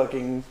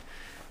fucking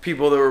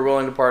people that were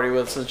willing to party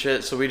with us and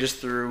shit. So we just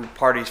threw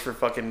parties for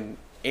fucking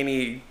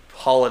any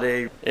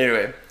holiday.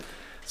 Anyway,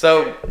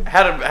 so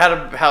had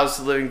a house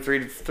living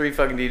three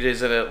fucking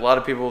DJs in it. A lot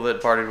of people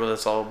that partied with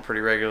us all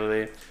pretty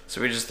regularly.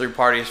 So we just threw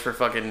parties for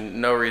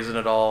fucking no reason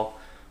at all.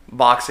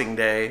 Boxing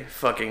Day,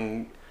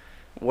 fucking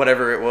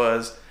whatever it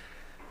was,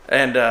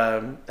 and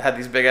had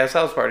these big ass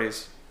house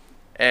parties.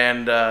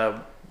 And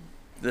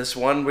this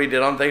one we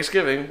did on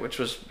Thanksgiving, which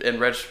was in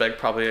retrospect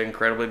probably an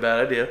incredibly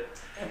bad idea.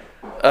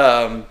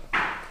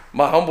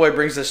 My homeboy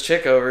brings this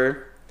chick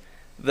over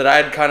that I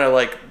had kind of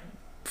like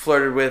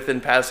flirted with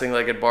in passing,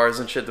 like at bars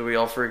and shit that we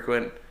all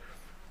frequent.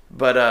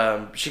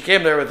 But she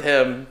came there with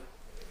him,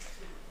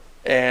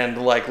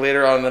 and like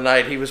later on in the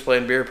night, he was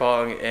playing beer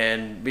pong,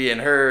 and me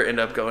and her end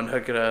up going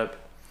hook it up.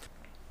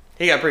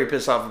 He got pretty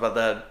pissed off about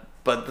that.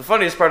 But the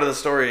funniest part of the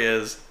story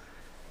is,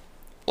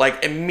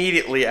 like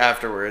immediately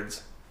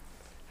afterwards,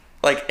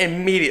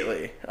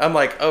 I'm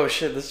like, oh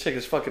shit, this chick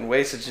is fucking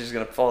wasted. She's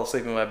gonna fall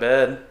asleep in my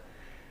bed,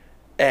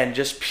 and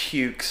just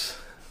pukes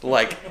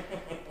like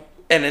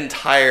an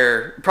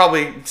entire,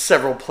 probably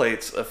several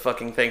plates of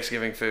fucking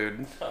Thanksgiving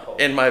food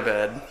in my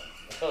bed.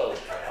 Oh,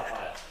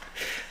 God.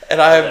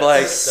 And I'm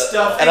like,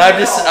 Stuffing and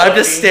I'm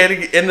just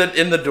standing in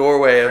the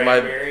doorway of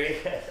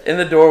in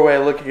the doorway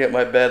looking at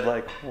my bed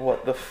like,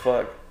 what the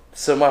fuck?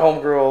 So my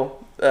homegirl,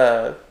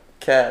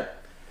 Kat,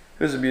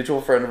 who's a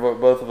mutual friend of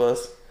both of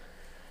us,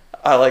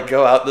 I like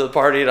go out to the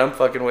party and I'm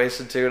fucking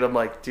wasted too, and I'm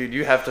like, dude,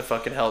 you have to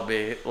fucking help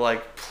me,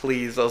 like,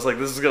 please. I was like,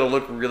 this is gonna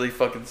look really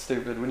fucking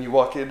stupid when you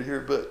walk in here,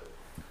 but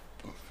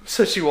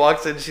so she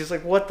walks in, she's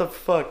like, what the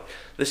fuck?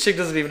 This chick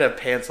doesn't even have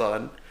pants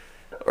on,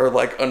 or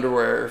like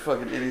underwear or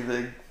fucking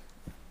anything.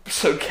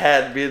 So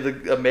Kat, being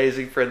the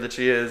amazing friend that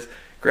she is,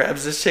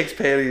 grabs this chick's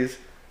panties,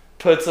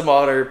 puts them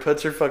on her,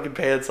 puts her fucking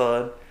pants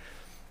on,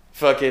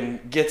 fucking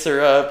gets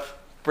her up,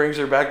 brings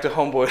her back to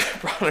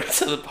homeboy, brought her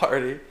to the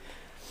party,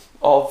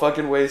 all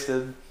fucking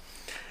wasted.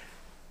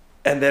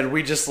 And then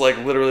we just like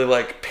literally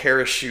like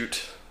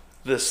parachute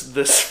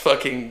this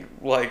fucking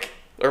like,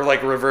 or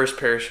like reverse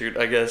parachute,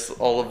 I guess,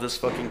 all of this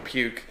fucking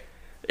puke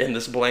in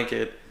this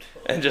blanket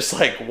and just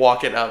like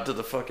walk it out to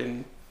the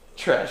fucking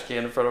trash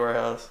can in front of our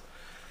house.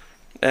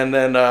 And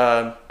then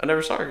I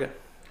never saw her again.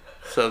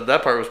 So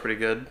that part was pretty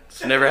good.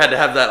 So never had to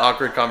have that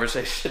awkward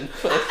conversation.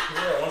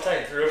 Yeah, one time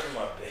I threw up in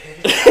my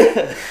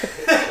bed.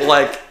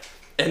 Like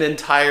an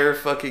entire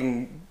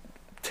fucking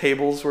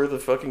table's worth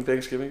of fucking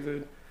Thanksgiving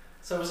food.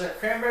 So was there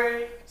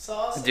cranberry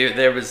sauce? Dude,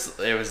 it was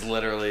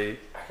literally.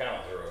 I kind of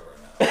want to throw up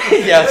right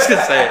now. Yeah, I was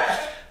gonna say.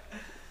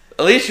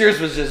 At least yours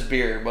was just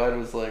beer. Mine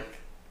was like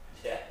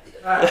Yeah.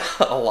 Alright,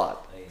 a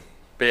lot.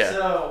 But yeah.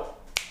 so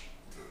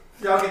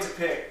y'all get to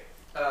pick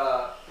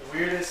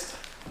weirdest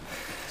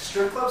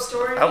strip club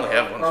story? I only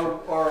have one.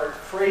 Or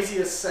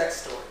craziest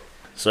sex story.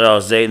 So I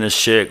was dating this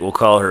chick. We'll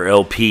call her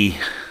LP.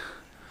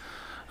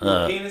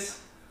 Penis?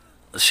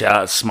 Shout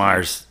out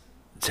Smyers.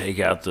 Take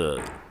out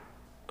the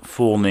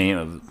full name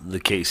of the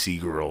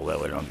KC girl. That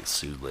way I don't get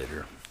sued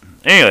later.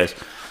 Anyways,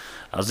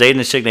 I was dating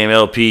this chick named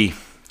LP.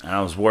 And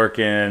I was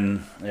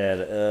working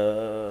at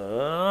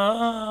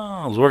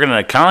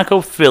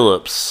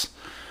ConocoPhillips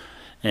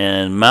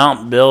in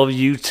Mount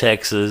Bellevue,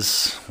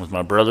 Texas, with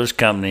my brother's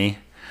company.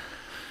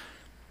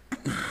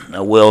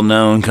 A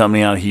well-known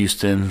company out of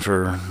Houston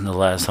for the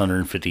last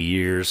 150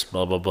 years,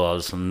 blah, blah, blah,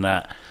 this and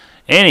that.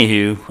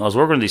 Anywho, I was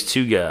working with these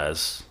two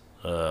guys,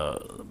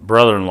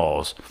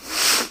 brother-in-laws.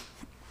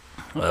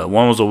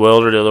 One was a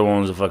welder, the other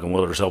one was a fucking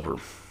welder's helper.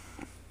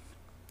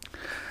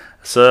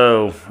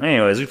 So,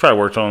 anyways, we probably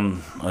worked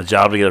on a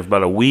job together for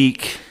about a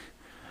week.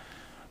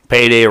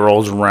 Payday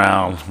rolls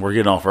around. We're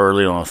getting off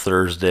early on a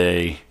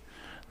Thursday.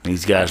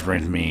 These guys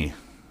bring to me,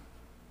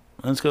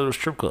 let's go to a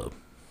strip club.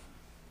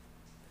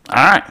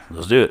 right,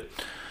 let's do it.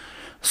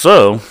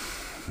 So,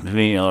 if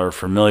you are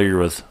familiar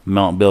with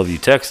Mount Bellevue,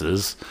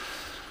 Texas,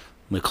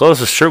 the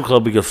closest strip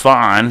club we could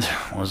find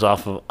was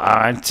off of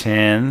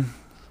I-10.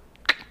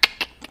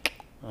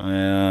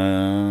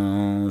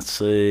 Let's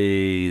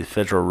say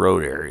Federal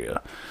Road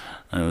area.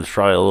 And it was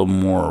probably a little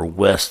more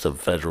west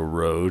of Federal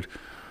Road.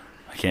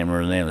 I can't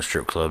remember the name of the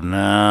strip club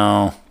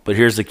now. But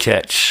here's the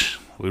catch.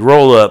 We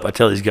roll up. I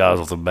tell these guys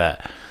off the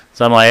bat.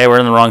 So I'm like, hey, we're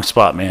in the wrong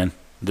spot, man.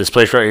 This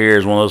place right here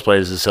is one of those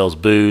places that sells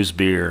booze,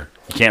 beer.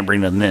 You can't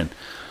bring nothing in.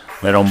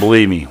 They don't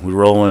believe me. We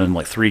roll in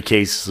like 3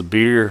 cases of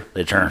beer.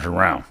 They turn it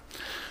around.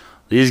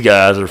 These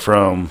guys are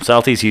from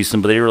Southeast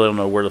Houston, but they really don't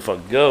know where the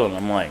fuck to go. And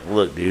I'm like,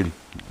 look, dude,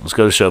 let's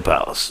go to Show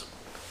Palace.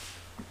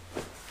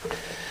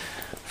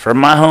 From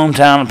my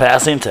hometown of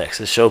Pasadena,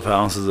 Texas, Show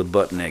Palace is a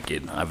butt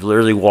naked. I've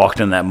literally walked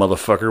in that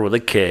motherfucker with a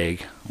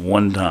keg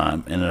one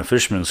time and a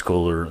fisherman's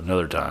cooler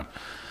another time.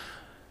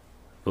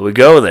 But we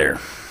go there.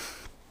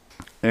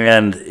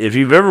 And if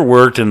you've ever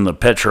worked in the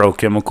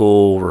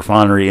petrochemical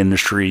refinery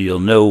industry, you'll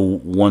know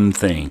one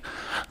thing.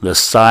 The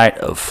sight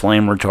of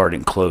flame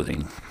retardant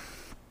clothing.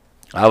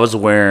 I was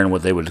wearing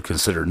what they would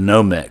consider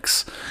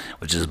Nomex,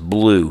 which is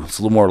blue. It's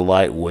a little more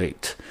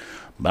lightweight.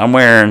 But I'm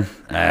wearing,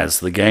 as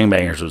the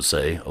gangbangers would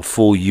say, a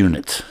full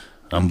unit.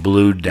 I'm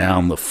blued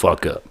down the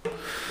fuck up.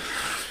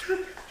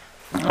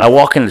 I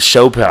walk into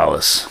Show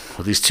Palace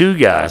with these 2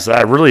 guys that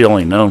I really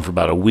only known for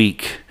about a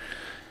week.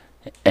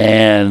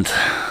 And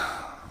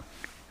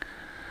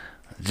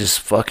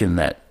just fucking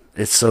that.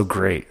 It's so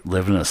great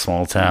living in a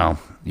small town.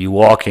 You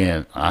walk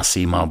in, I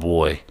see my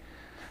boy,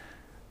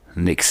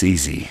 Nick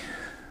Cz.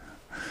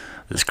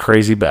 This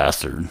crazy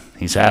bastard.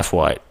 He's half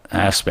white,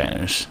 half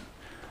Spanish.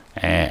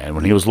 And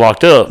when he was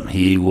locked up,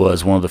 he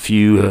was one of the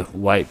few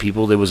white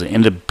people that was an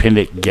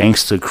independent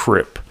gangsta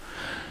crip.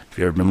 If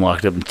you've ever been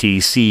locked up in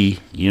TC,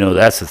 you know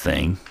that's the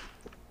thing.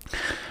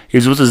 He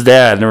was with his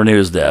dad, never knew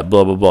his dad,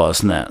 blah, blah, blah, this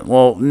and that.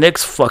 Well,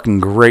 Nick's fucking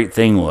great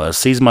thing was,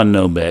 sees my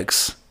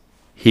Nomex,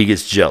 he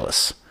gets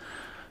jealous.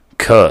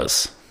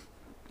 Because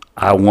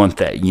I want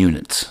that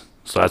unit.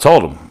 So I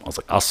told him, I was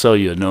like, I'll sell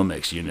you a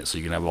Nomex unit so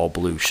you can have all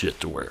blue shit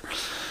to wear.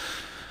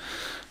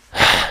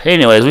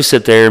 Anyways, we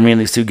sit there, me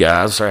and these 2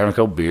 guys, start having a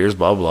couple beers,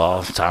 blah,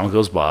 blah. Time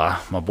goes by.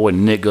 My boy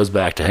Nick goes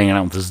back to hanging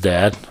out with his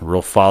dad.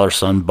 Real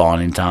father-son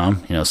bonding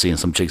time. You know, seeing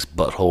some chick's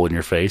butthole in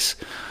your face.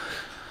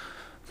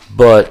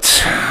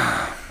 But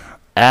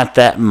at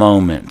that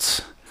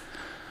moment,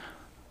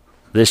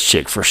 this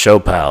chick for Show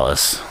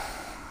Palace,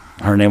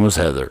 her name was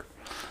Heather.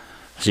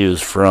 She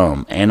was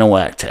from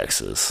Anahuac,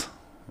 Texas.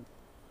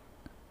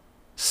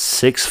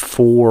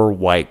 6'4"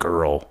 white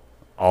girl,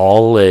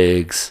 all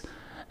legs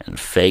and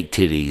fake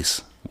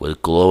titties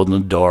with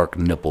glow-in-the-dark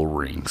nipple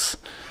rings.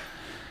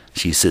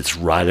 She sits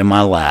right in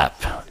my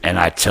lap, and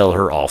I tell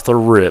her off the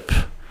rip,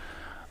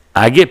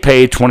 I get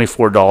paid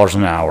 $24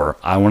 an hour.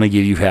 I want to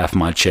give you half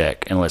my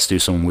check, and let's do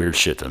some weird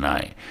shit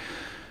tonight.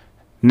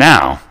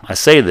 Now, I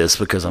say this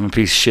because I'm a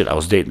piece of shit. I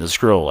was dating this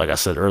girl, like I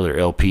said earlier,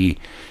 LP.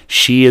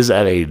 She is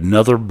at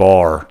another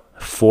bar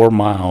 4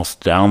 miles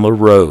down the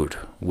road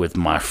with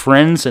my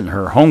friends and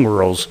her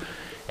homegirls,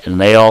 and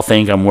they all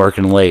think I'm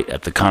working late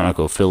at the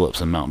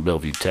ConocoPhillips in Mount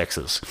Bellevue,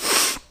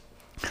 Texas.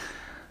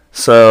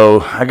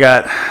 So I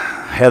got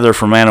Heather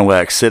from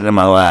Anahuac sitting in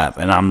my lap,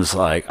 and I'm just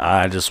like,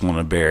 I just want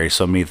to bury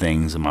so many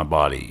things in my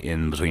body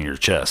in between your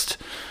chest.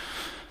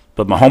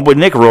 But my homeboy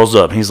Nick rolls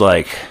up, and he's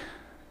like,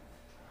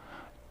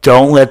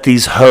 don't let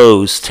these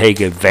hoes take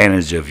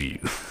advantage of you.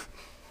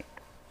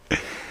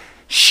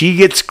 She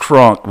gets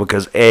crunk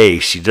because A,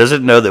 she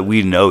doesn't know that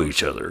we know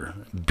each other.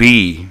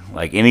 B,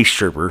 like any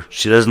stripper,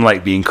 she doesn't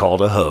like being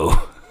called a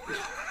hoe.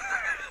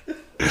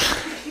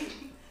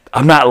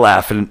 I'm not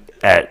laughing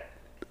at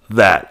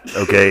that,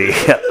 okay?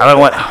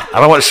 I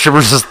don't want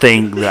strippers to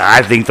think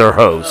that I think they're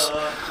hoes.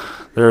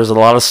 There's a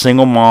lot of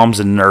single moms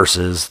and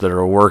nurses that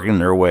are working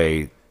their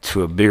way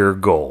to a bigger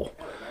goal.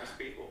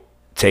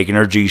 Taking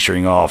her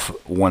G-string off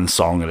one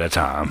song at a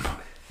time.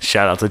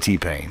 Shout out to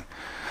T-Pain.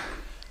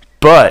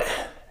 But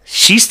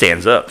she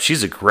stands up.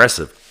 She's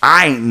aggressive.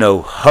 I ain't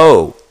no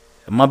hoe.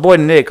 And my boy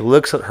Nick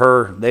looks at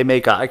her. They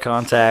make eye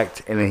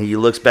contact. And then he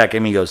looks back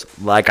at me and goes,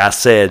 like I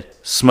said,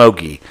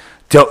 Smokey,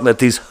 don't let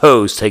these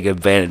hoes take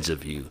advantage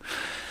of you.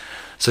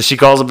 So she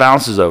calls the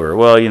bouncers over.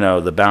 Well, you know,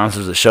 the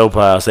bouncers at Show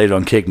Palace, they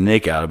done kick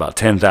Nick out about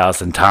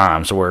 10,000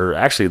 times. Where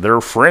actually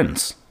they're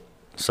friends.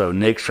 So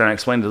Nick's trying to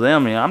explain to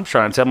them, you know, I'm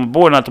trying to tell my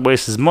boy not to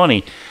waste his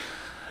money.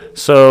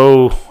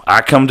 So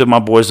I come to my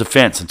boy's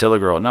defense and tell the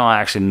girl, no, I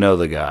actually know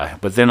the guy.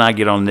 But then I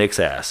get on Nick's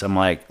ass. I'm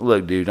like,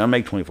 look, dude, I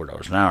make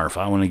 $24 an hour. If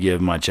I want to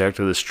give my check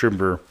to this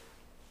stripper,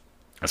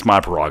 that's my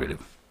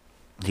prerogative.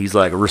 He's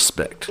like,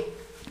 respect.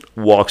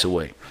 Walks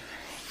away.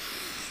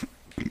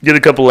 Get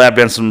a couple lap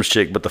dances from this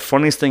chick. But the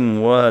funniest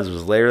thing was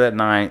later that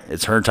night,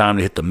 it's her time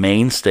to hit the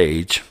main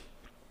stage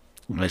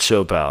at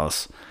Show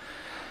Palace.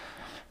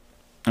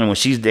 And when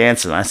she's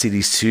dancing, I see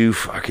these 2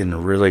 fucking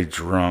really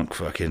drunk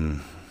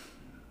fucking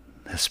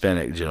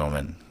Hispanic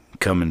gentlemen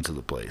come into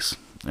the place.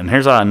 And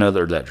here's how I know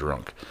they're that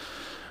drunk.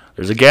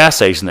 There's a gas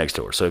station next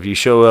door. So if you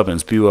show up and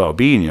it's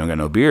BYOB and you don't got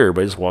no beer,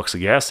 everybody just walks to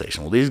the gas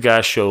station. Well, these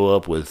guys show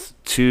up with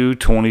 2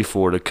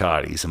 24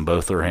 Ducatis in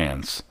both their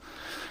hands.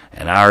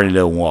 And I already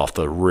know off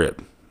the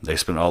rip. They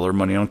spent all their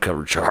money on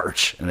cover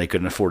charge, and they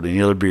couldn't afford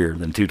any other beer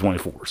than 2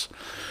 24s.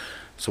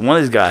 So one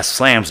of these guys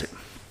slams it.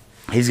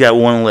 He's got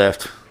one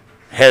left.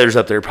 Heather's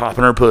up there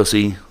popping her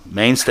pussy,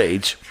 main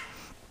stage.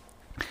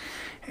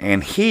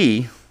 And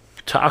he,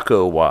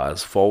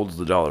 taco-wise, folds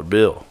the dollar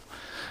bill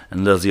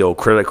and does the old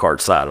credit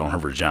card side on her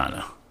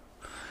vagina.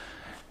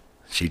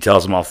 She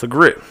tells him off the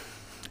grip,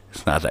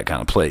 it's not that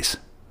kind of place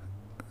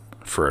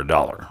for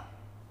 $1.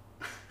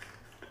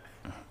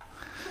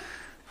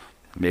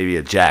 Maybe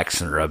a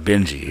Jackson or a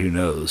Benji, who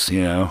knows,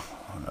 you know.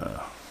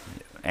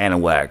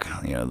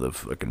 Anahuac, you know, the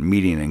fucking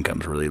median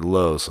income's really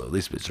low, so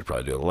these bitches are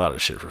probably doing a lot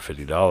of shit for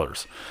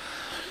 $50.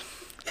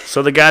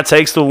 So the guy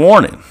takes the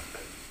warning.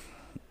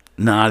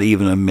 Not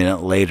even a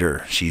minute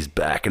later, she's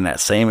back in that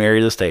same area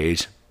of the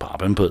stage,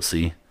 popping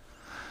pussy.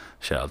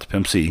 Shout out to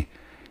Pimp C.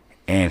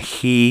 And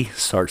he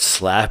starts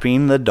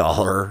slapping the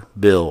dollar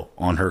bill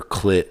on her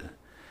clit.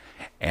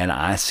 And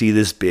I see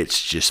this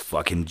bitch just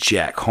fucking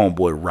jack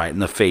homeboy right in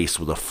the face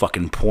with a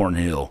fucking porn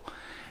hill.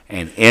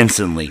 And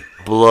instantly,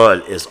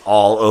 blood is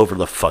all over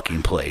the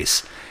fucking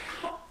place.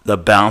 The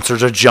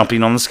bouncers are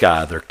jumping on the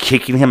sky. They're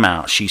kicking him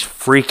out. She's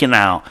freaking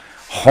out.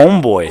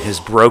 Homeboy, his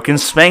broken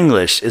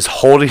Spanglish, is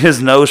holding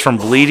his nose from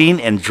bleeding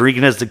and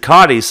drinking his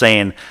Ducati,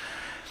 saying,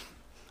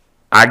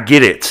 I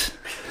get it.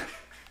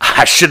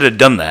 I should have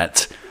done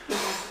that.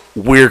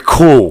 We're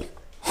cool.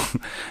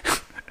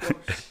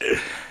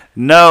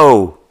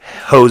 No,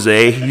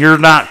 Jose, you're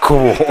not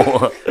cool.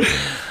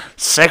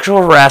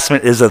 Sexual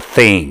harassment is a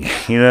thing.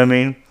 You know what I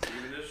mean?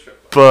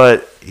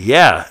 But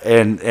yeah,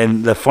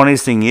 and the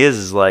funniest thing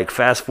is like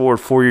fast forward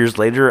 4 years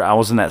later, I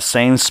was in that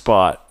same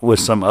spot with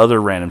some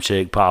other random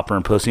chick popping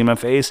her pussy in my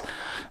face.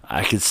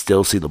 I could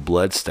still see the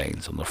blood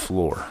stains on the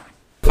floor.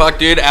 Fuck,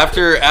 dude.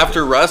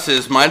 After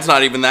Russ's, mine's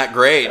not even that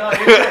great. No,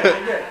 you're good.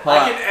 You're good.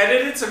 I can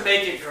edit it to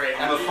make it great.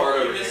 I'm a part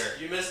over here.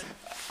 You missed.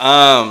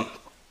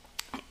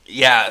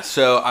 Yeah.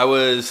 So I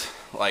was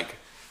like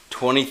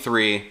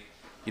 23.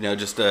 You know,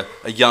 just a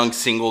young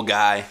single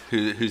guy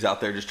who's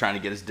out there just trying to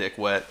get his dick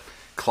wet.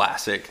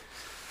 Classic.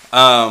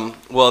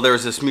 Well, there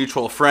was this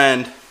mutual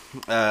friend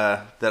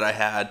that I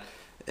had,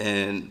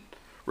 and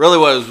really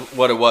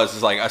what it was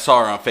is like I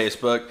saw her on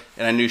Facebook,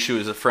 and I knew she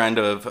was a friend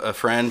of a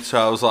friend, so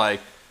I was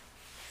like,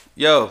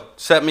 yo,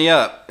 set me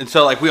up. And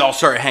so like we all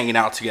started hanging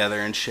out together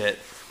and shit,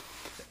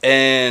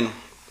 and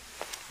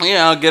you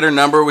know, get her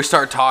number, we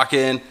start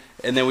talking,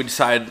 and then we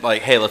decided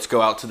like, hey, let's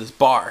go out to this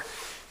bar.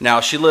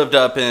 Now she lived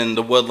up in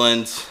the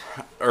Woodlands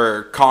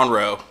or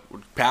Conroe,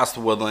 past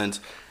the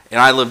Woodlands, and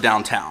I live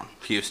downtown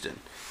Houston.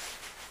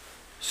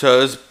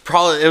 So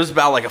it was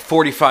about like a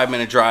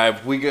 45-minute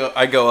drive.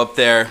 I go up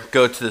there,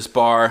 go to this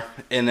bar,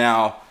 and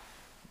now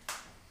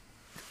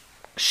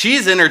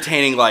she's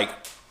entertaining like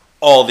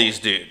all these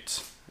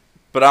dudes.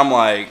 But I'm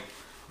like,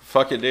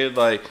 fuck it, dude.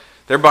 Like,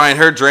 they're buying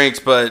her drinks,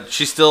 but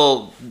she's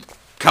still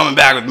coming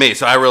back with me,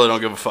 so I really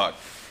don't give a fuck.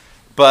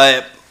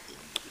 But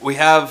we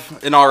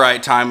have an all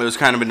right time. It was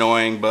kind of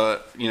annoying,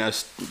 but you know,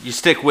 you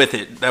stick with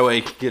it. That way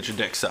you can get your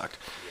dick sucked.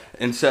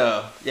 And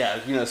so, yeah,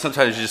 you know,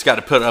 sometimes you just got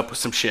to put up with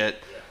some shit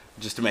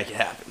just to make it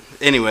happen.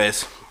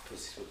 Anyways,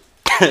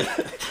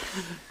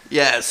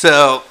 yeah.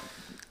 So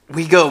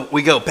we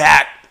go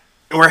back,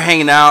 and we're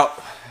hanging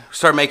out.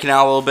 Start making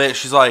out a little bit.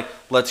 She's like,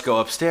 "Let's go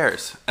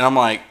upstairs," and I'm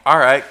like, "All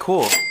right,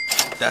 cool.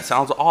 That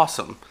sounds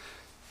awesome."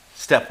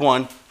 Step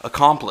one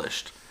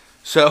accomplished.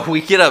 So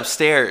we get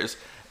upstairs,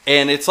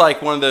 and it's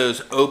like one of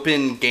those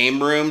open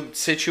game room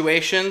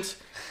situations.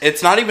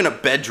 It's not even a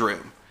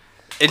bedroom,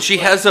 and she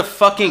has a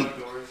fucking.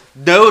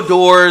 No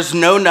doors,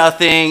 no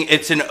nothing.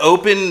 It's an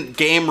open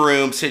game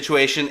room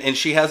situation, and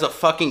she has a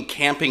fucking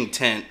camping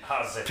tent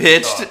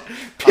pitched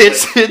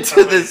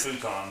into this.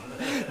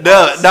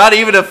 No, not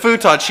even a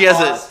futon. She has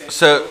a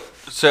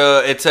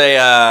so it's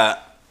a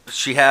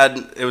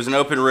it was an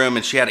open room,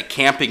 and she had a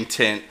camping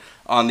tent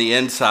on the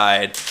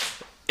inside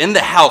in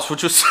the house,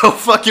 which was so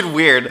fucking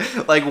weird.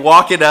 Like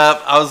walking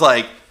up, I was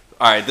like,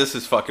 all right, this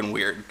is fucking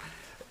weird.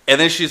 And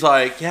then she's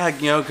like, yeah,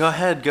 you know, go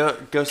ahead,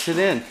 go sit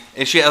in.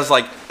 And she has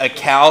like a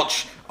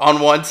couch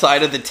on one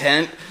side of the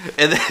tent,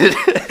 and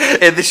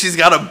then she's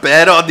got a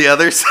bed on the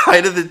other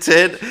side of the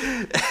tent.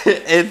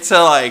 And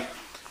so like,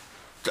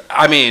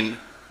 I mean,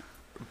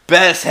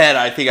 best head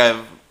I think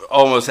I've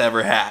almost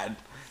ever had.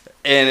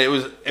 And it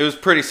was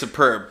pretty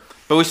superb.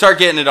 But we start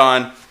getting it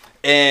on,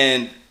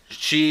 and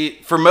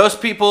for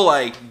most people,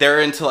 like, they're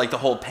into like the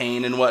whole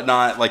pain and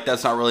whatnot. Like,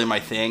 that's not really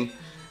my thing.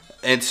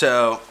 And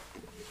so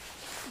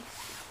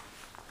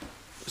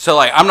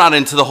like, I'm not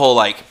into the whole,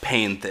 like,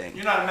 pain thing.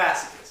 You're not a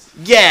masochist.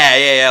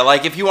 Yeah.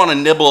 Like, if you want to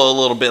nibble a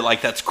little bit,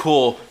 like, that's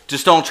cool.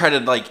 Just don't try to,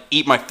 like,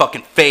 eat my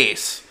fucking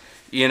face.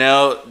 You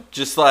know?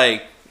 Just,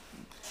 like,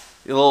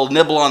 a little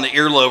nibble on the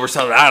earlobe or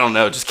something. I don't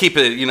know. Just keep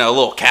it, you know, a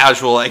little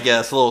casual, I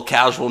guess. A little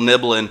casual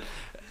nibbling.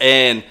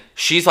 And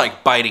she's,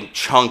 like, biting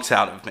chunks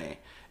out of me.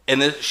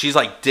 And then she's,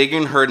 like,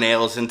 digging her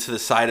nails into the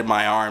side of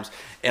my arms.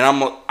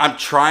 and I'm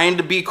trying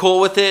to be cool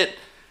with it.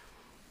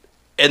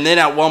 And then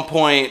at one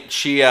point,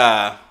 she's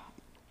like,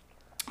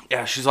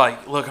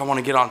 look, I want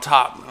to get on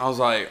top. And I was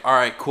like, all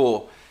right,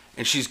 cool.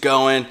 And she's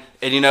going,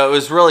 and it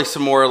was really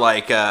some more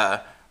like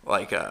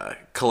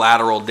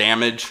collateral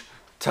damage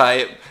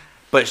type.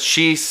 But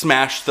she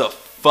smashed the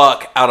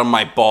fuck out of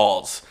my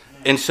balls.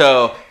 And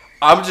so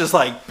I'm just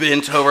like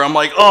bent over. I'm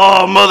like,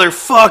 oh,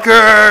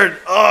 motherfucker.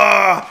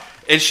 Oh.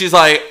 And she's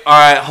like, all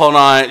right, hold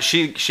on.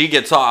 She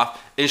gets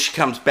off, and she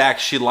comes back.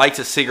 She lights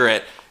a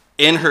cigarette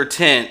in her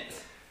tent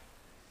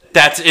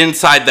that's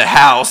inside the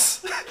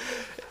house.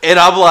 And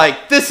I'm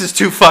like, this is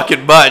too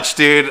fucking much,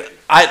 dude.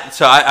 I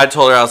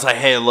told her, I was like,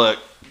 hey, look,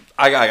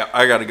 I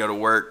got to go to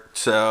work.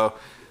 So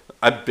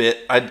I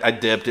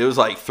dipped. It was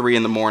like 3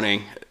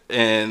 a.m.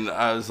 And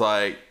I was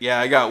like, yeah,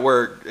 I got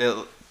work at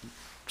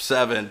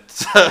 7,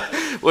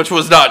 which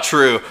was not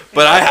true.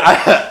 But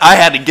I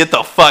had to get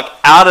the fuck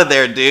out of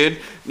there, dude.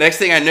 Next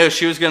thing I know,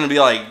 she was going to be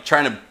like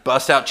trying to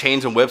bust out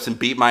chains and whips and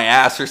beat my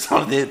ass or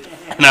something.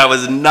 And I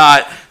was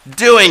not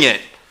doing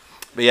it.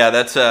 But yeah,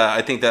 that's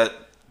I think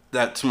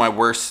that's my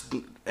worst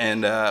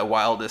and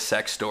wildest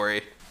sex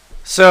story.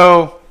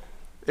 So,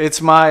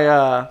 it's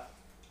my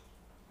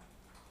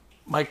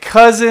my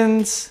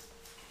cousin's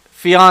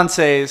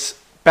fiance's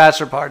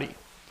bachelor party.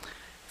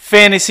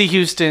 Fantasy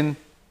Houston,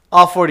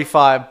 all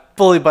 45,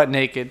 fully butt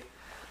naked.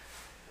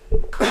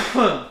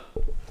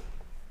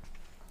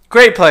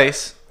 Great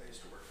place.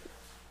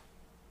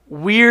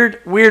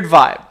 Weird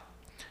vibe.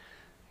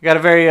 You got a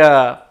very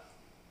I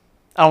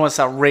don't want to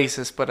sound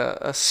racist, but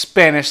a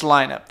Spanish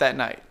lineup that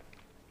night.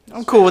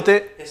 I'm cool with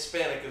it.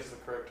 Hispanic is the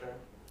correct term.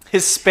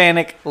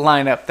 Hispanic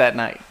lineup that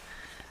night.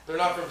 They're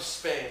not from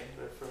Spain.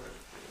 They're from...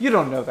 You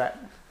don't know that.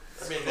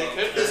 I mean, they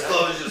could. This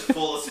club is just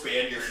full of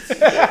Spaniards.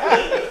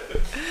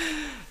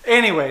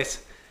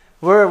 Anyways,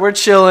 we're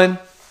chilling.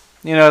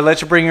 You know,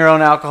 let you bring your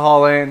own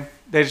alcohol in.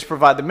 They just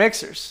provide the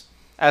mixers,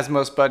 as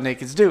most butt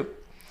nakeds do.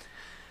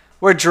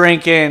 We're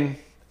drinking.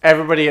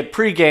 Everybody had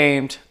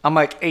pre-gamed. I'm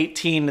like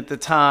 18 at the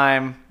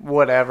time.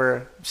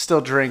 Whatever.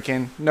 Still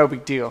drinking. No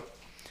big deal.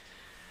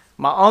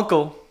 My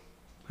uncle,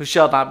 who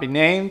shall not be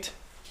named,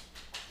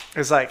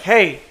 is like,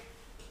 hey,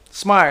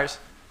 Smyers,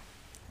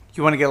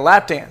 you want to get a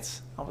lap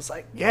dance? I was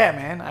like, yeah,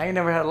 man. I ain't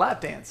never had a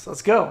lap dance.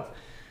 Let's go.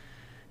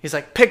 He's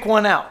like, pick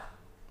one out.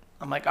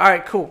 I'm like, all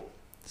right, cool.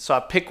 So I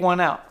pick one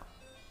out.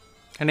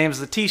 Her name's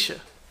Letitia.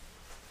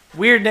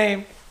 Weird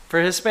name for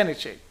a Hispanic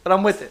chick, but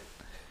I'm with it.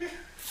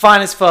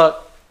 Fine as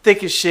fuck,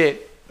 thick as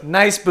shit,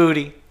 nice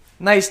booty,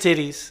 nice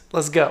titties.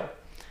 Let's go.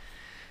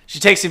 She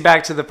takes me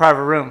back to the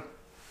private room.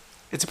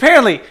 It's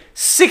apparently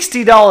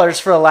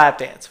 $60 for a lap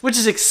dance, which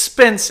is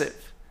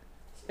expensive.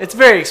 It's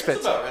very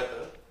expensive. That's about right, though.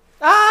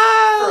 For a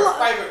Ah,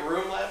 private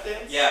room lap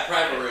dance? Yeah,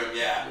 private room,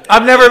 yeah.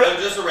 I've never...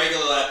 Just a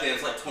regular lap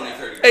dance, like 20,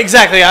 30.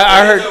 Exactly,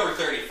 I heard... If it's over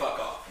 30, fuck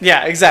off.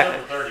 Yeah, exactly.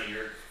 Over 30,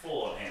 you're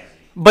full of handsy.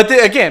 But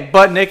again,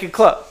 butt naked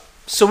club.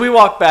 So we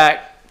walk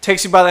back,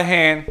 takes you by the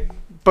hand,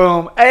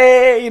 boom,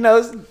 hey, you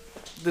know,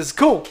 this is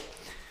cool.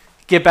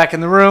 Get back in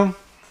the room.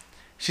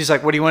 She's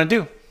like, what do you want to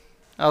do?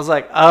 I was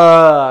like,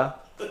 I'd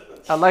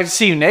like to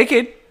see you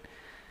naked.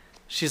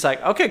 She's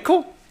like, okay,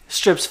 cool.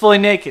 Strips fully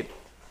naked.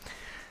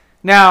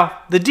 Now,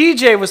 the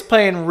DJ was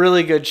playing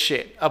really good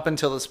shit up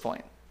until this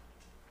point.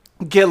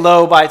 Get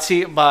Low by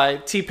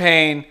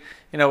T-Pain,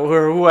 you know,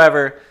 or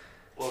whoever.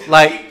 Well,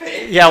 like,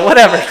 T-Pain, yeah,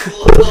 whatever.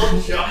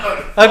 Lil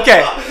Jon.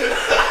 Okay.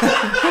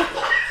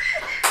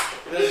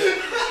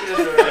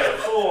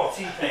 Full on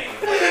T-Pain.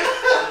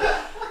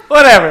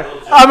 Whatever.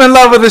 I'm in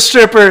love with a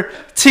stripper,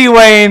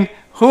 T-Wayne,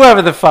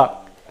 whoever the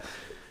fuck.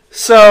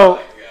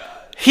 So,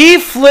 he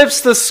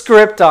flips the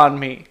script on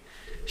me.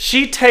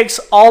 She takes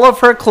all of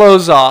her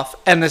clothes off,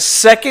 and the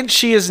second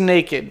she is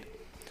naked,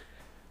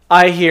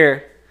 I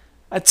hear,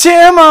 I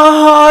tear my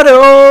heart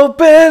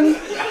open.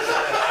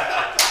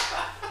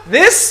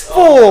 This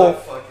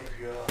fool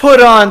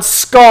put on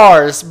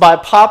Scars by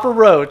Papa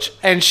Roach,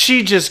 and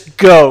she just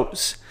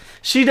goes.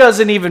 She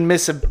doesn't even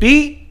miss a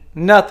beat,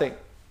 nothing.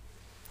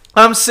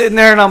 I'm sitting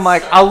there, and I'm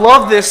like, I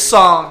love this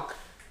song.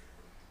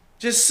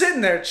 Just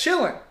sitting there,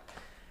 chilling.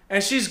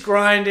 And she's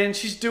grinding.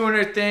 She's doing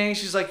her thing.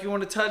 She's like, you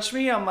want to touch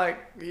me? I'm like,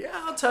 yeah,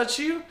 I'll touch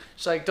you.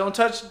 She's like, don't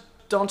touch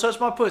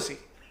my pussy.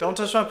 Don't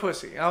touch my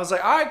pussy. I was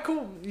like, all right,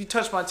 cool. You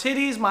touch my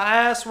titties, my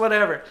ass,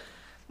 whatever.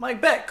 I'm like,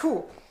 bet,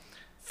 cool.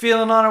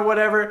 Feeling on her,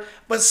 whatever.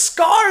 But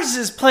Scars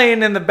is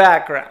playing in the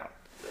background.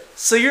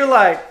 So you're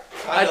like,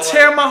 I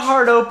tear my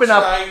heart open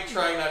up.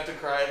 Trying not to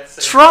cry. At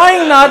the same Trying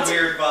time. not to.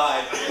 Weird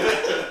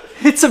vibe.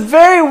 It's a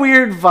very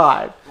weird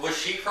vibe. Was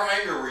she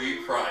crying or were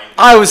you crying?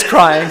 I was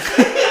crying.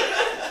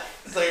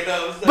 It's like,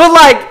 no, But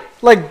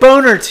like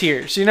boner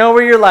tears, you know,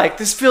 where you're like,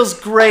 this feels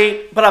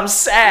great, but I'm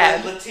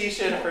sad.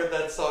 Letitia had heard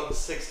that song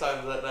 6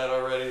 times that night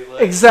already.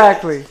 Like,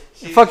 Exactly.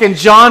 Fucking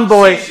John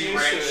Boy. She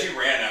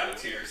ran out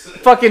of tears.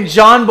 Fucking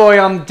John Boy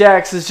on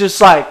decks is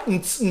just like,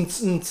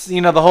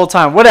 you know, the whole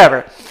time.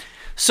 Whatever.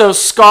 So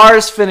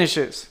Scars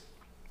finishes.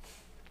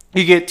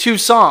 You get 2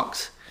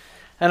 songs.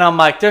 And I'm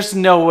like, there's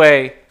no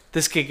way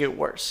this could get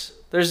worse.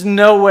 There's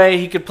no way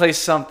he could play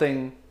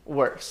something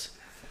worse.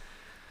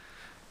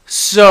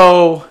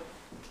 So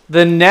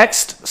the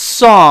next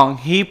song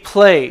he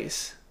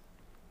plays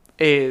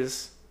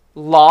is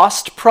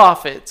Lost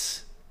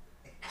Prophets,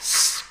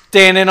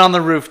 Standing on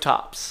the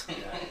Rooftops.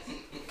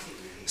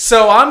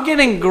 So I'm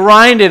getting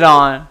grinded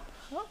on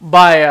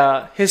by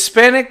a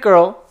Hispanic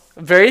girl,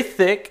 very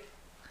thick,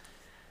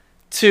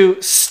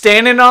 to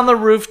Standing on the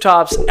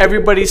Rooftops,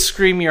 Everybody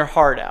Scream Your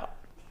Heart Out.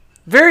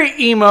 Very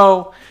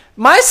emo.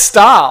 My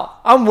style.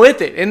 I'm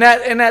with it. In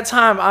that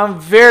time, I'm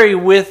very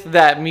with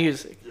that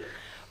music.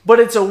 But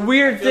it's a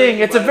weird thing.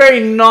 It's a very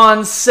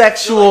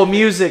non-sexual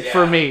music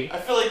for me. I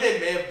feel like they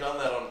may have done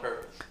that on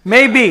purpose.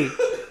 Maybe.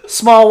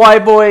 Small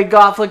white boy,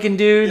 goth-looking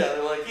dude. Yeah,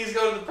 they're like, he's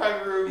going to the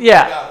private room.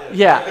 Yeah,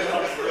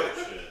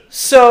 yeah.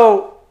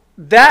 So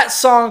that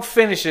song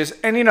finishes,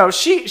 and you know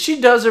she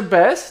does her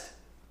best.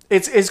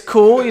 It's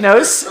cool, you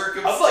know.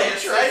 I'm like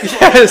trying to,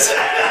 Yes.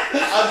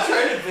 I'm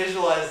trying to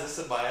visualize this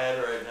in my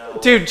head right now.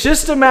 Dude,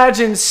 just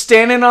imagine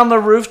standing on the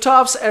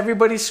rooftops,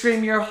 everybody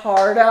scream your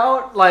heart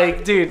out.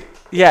 Like, dude,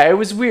 yeah, it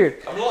was weird.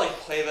 I'm gonna like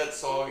play that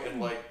song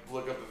and like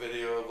look up a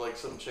video of like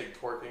some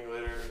chick twerking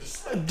later.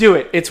 Just like, Do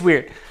it. It's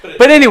weird.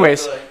 But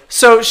anyways,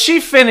 so she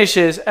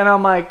finishes, and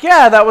I'm like,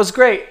 yeah, that was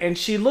great. And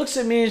she looks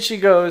at me and she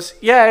goes,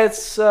 yeah,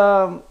 it's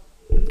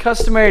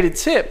customary to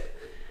tip.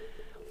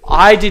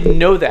 I didn't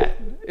know that.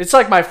 It's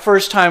like my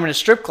first time in a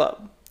strip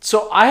club.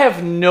 So I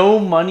have no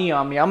money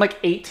on me. I'm like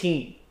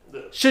 18.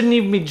 Shouldn't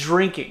even be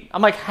drinking.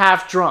 I'm like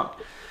half drunk.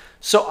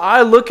 So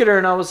I look at her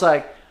and I was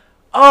like,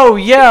 oh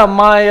yeah,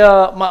 my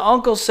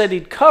uncle said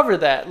he'd cover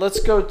that. Let's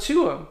go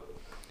to him.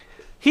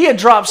 He had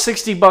dropped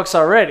 $60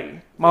 already.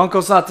 My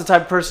uncle's not the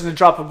type of person to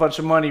drop a bunch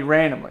of money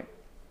randomly.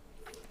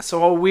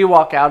 So we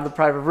walk out of the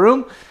private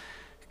room,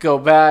 go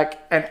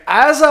back, and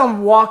as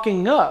I'm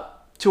walking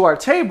up to our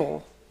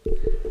table,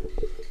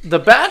 the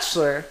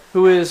bachelor,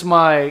 who is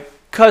my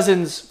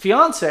cousin's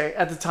fiance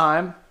at the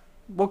time,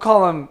 we'll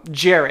call him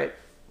Jarrett.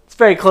 It's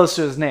very close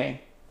to his name.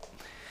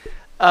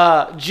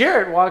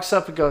 Jarrett walks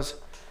up and goes,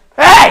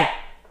 hey!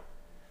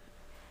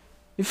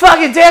 You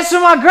fucking dancing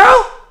with my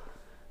girl?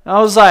 And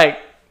I was like,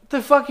 what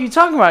the fuck are you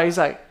talking about? He's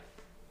like,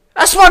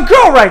 that's my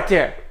girl right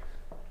there.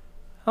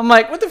 I'm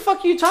like, what the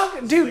fuck are you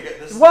talking? Dude,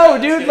 whoa,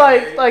 dude,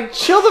 like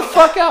chill the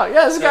fuck out.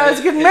 Yeah, this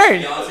guy's getting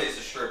married. His fiance's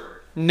a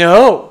stripper.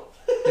 No.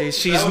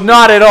 She's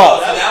not at all.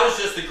 So that was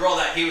just the girl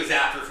that he was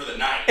after for the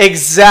night.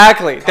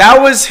 Exactly. That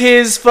was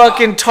his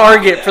fucking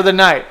target for the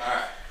night. All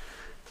right.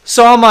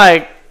 So I'm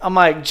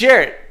like,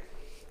 Jarrett,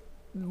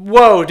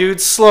 whoa,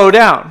 dude, slow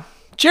down.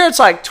 Jarrett's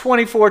like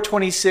 24,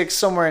 26,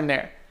 somewhere in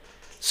there.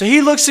 So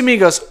he looks at me and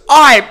goes,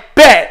 I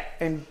bet,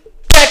 and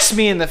decks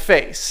me in the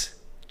face.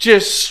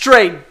 Just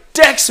straight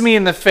decks me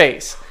in the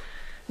face.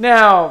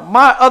 Now,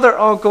 my other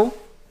uncle,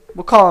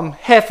 we'll call him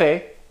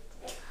Jefe,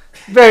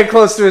 very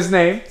close to his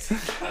name.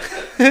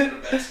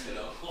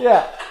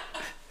 Yeah.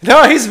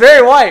 No, he's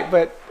very white,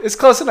 but it's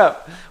close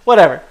enough.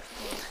 Whatever.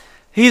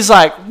 He's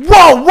like,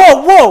 whoa,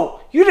 whoa,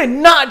 whoa. You did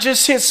not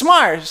just hit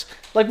Smyers.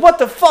 Like, what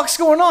the fuck's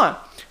going on?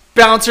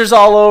 Bouncers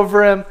all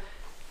over him.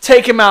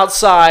 Take him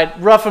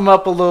outside. Rough him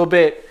up a little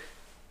bit.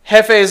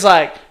 Jefe's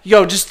like,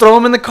 yo, just throw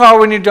him in the car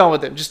when you're done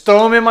with him. Just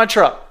throw him in my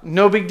truck.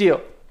 No big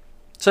deal.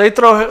 So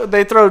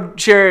they throw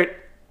Jarrett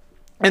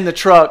in the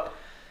truck.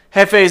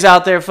 Jefe's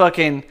out there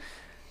fucking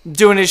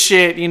doing his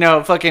shit, you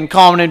know, fucking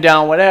calming him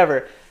down,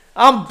 whatever.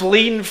 I'm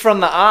bleeding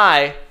from the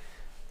eye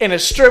in a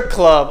strip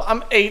club.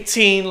 I'm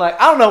 18. Like,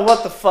 I don't know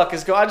what the fuck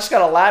is going on. I just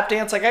got a lap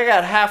dance. Like, I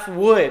got half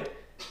wood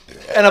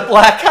and a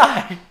black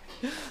eye.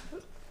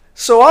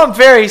 So I'm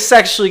very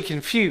sexually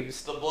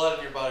confused. the blood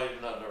in your body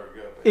did not know where to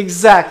go.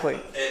 Exactly.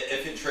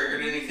 If it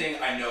triggered anything,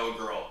 I know a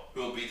girl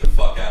who will beat the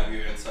fuck out of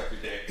you and suck your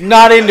dick.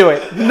 Not into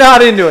it.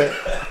 Not into it.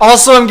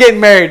 Also, I'm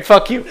getting married.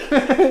 Fuck you.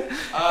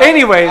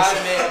 Anyways. I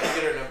may have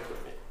to get her number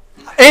with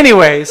me.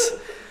 Anyways.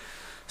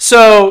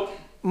 So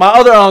my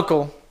other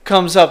uncle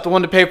comes up, the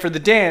one to pay for the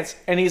dance,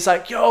 and he's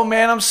like, yo,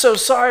 man, I'm so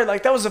sorry.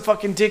 Like, that was a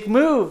fucking dick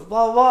move.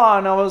 Blah, blah, blah.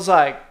 And I was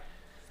like,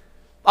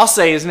 I'll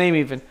say his name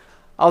even.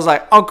 I was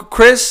like, Uncle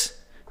Chris,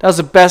 that was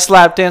the best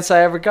lap dance I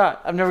ever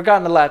got. I've never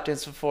gotten a lap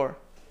dance before.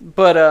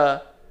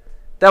 But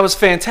that was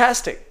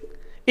fantastic.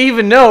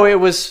 Even though it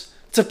was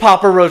to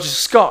Papa Roach's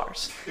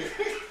scars.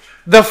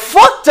 The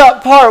fucked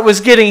up part was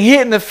getting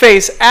hit in the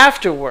face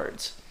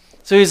afterwards.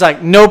 So he's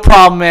like, no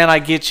problem, man, I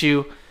get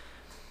you.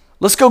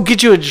 Let's go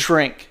get you a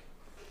drink.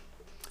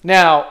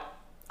 Now,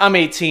 I'm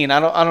 18. I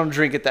don't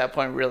drink at that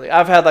point, really.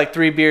 I've had like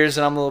 3 beers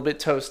and I'm a little bit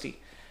toasty.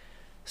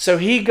 So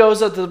he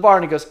goes up to the bar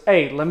and he goes,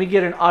 hey, let me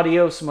get an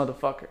adios,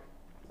 motherfucker.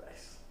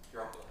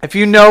 If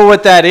you know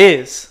what that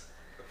is,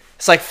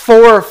 it's like 4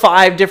 or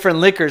 5 different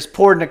liquors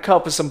poured in a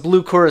cup with some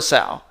blue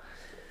curacao.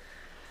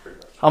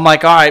 I'm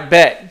like, all right,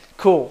 bet.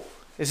 Cool.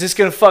 Is this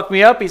going to fuck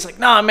me up? He's like,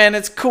 nah, man,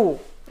 it's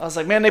cool. I was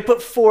like, man, they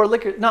put 4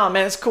 liquors. Nah,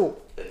 man, it's cool.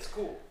 It's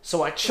cool.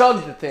 So I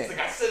chugged the thing. Like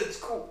I said, it's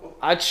cool.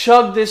 I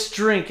chugged this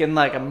drink in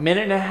like a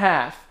minute and a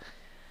half.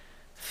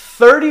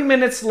 30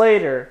 minutes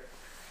later,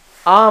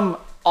 I'm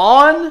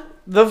on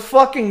the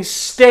fucking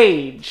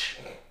stage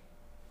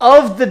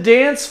of the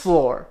dance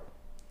floor.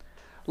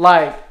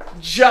 Like,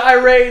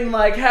 gyrating,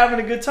 like having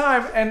a good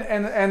time.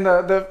 And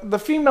the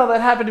female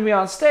that happened to be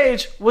on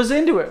stage was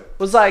into it.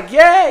 Was like,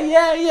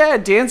 yeah,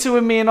 dancing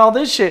with me and all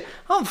this shit.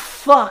 I'm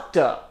fucked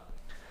up.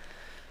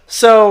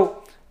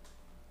 So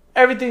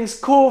everything's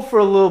cool for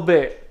a little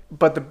bit,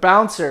 but the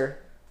bouncer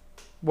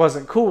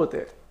wasn't cool with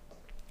it.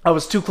 I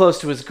was too close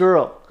to his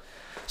girl.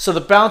 So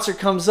the bouncer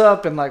comes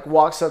up and like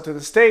walks up to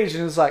the stage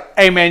and is like,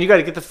 hey man, you got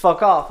to get the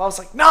fuck off. I was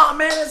like, nah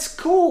man, it's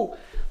cool.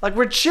 Like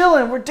we're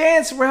chilling, we're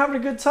dancing, we're having a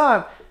good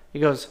time. He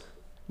goes,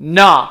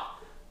 nah.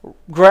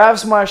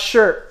 Grabs my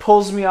shirt,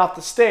 pulls me off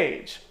the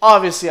stage.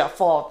 Obviously I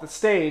fall off the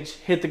stage,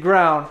 hit the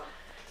ground.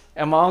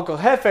 And my Uncle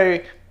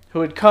Jefe,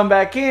 who had come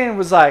back in,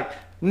 was like,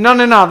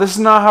 no, this is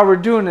not how we're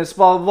doing this,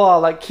 blah, blah, blah.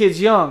 Like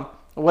kids young,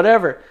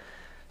 whatever.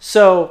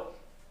 So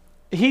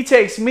he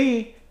takes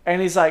me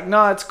and he's like,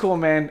 nah, it's cool,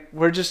 man.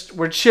 We're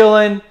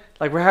chilling.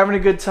 Like, we're having a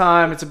good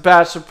time. It's a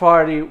bachelor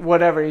party,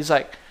 whatever. He's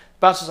like,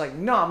 bouncer's like,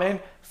 nah, man,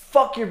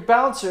 fuck your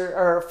bouncer,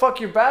 or fuck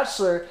your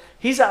bachelor.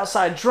 He's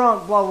outside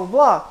drunk, blah, blah,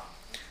 blah.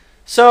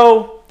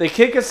 So they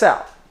kick us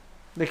out.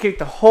 They kick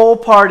the whole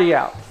party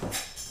out.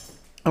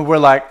 And we're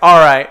like, all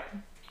right,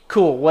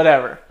 cool,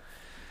 whatever.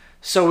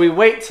 So we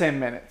wait 10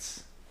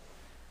 minutes.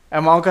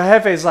 And my Uncle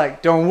Jefe's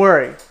like, don't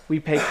worry. We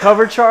pay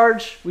cover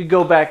charge. We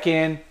go back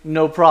in,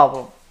 no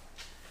problem.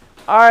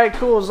 All right,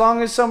 cool. As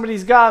long as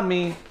somebody's got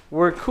me,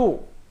 we're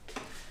cool.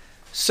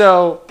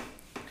 So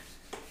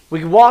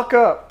we walk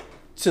up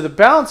to the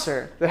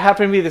bouncer that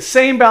happened to be the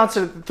same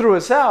bouncer that threw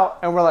us out.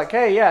 And we're like,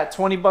 hey, yeah,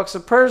 $20 a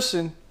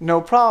person, no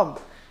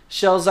problem.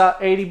 Shells out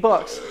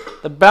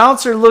 $80. The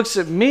bouncer looks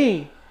at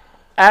me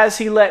as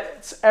he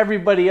lets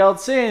everybody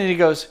else in. And he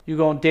goes, you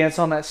gonna dance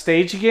on that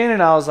stage again?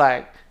 And I was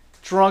like,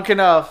 drunk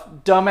enough,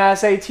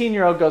 dumbass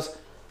 18-year-old goes,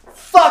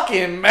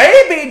 fucking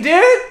maybe,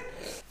 dude.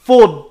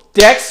 Full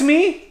decks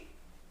me.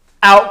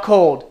 Out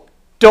cold.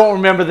 Don't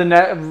remember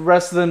the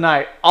rest of the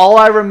night. All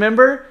I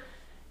remember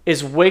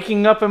is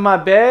waking up in my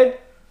bed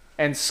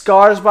and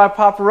Scars by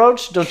Papa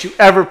Roach. Don't you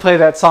ever play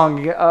that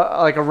song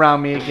like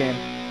around me again.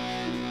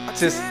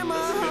 Just,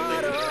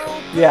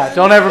 yeah,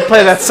 don't ever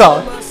play that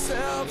song.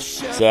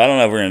 So I don't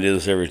know if we're going to do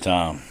this every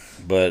time,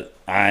 but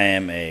I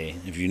am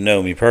if you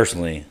know me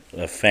personally,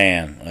 a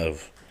fan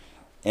of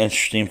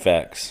interesting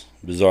facts,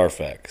 bizarre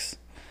facts.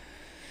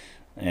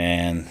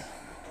 And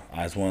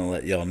I just want to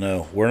let y'all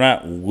know, we're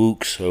not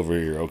wooks over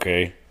here,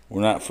 okay?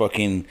 We're not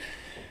fucking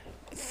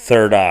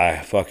third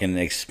eye fucking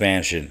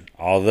expansion.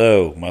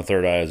 Although my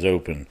third eye is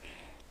open.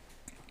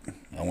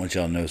 I want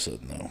y'all to know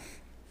something, though.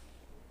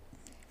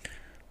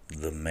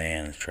 The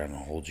man is trying to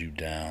hold you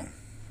down.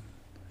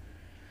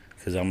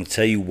 Because I'm going to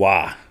tell you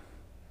why.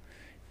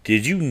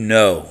 Did you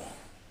know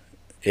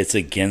it's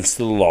against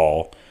the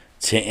law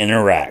to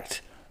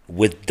interact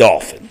with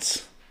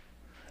dolphins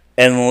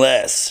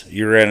unless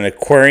you're at an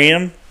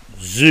aquarium,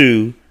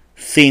 zoo,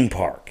 theme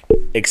park,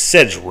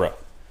 etc.?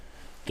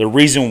 The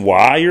reason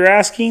why you're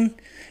asking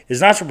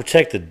is not to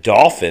protect the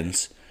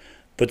dolphins,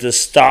 but to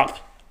stop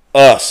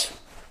us,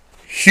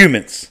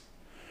 humans,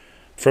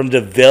 from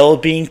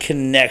developing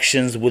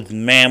connections with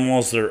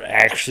mammals that are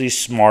actually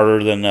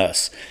smarter than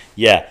us.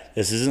 Yeah,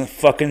 this isn't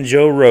fucking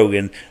Joe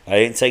Rogan. I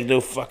didn't take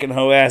no fucking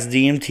hoe-ass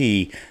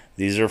DMT.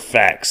 These are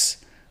facts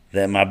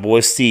that my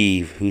boy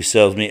Steve, who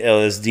sells me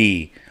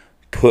LSD,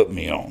 put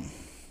me on.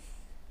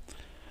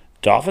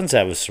 Dolphins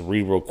have a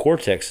cerebral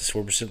cortex that's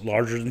 4%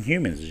 larger than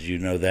humans. Did you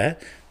know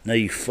that? No,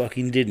 you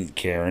fucking didn't,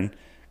 Karen,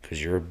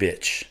 because you're a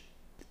bitch.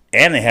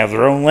 And they have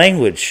their own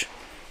language,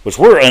 which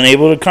we're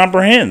unable to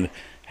comprehend.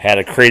 Had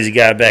a crazy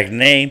guy back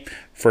name,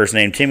 first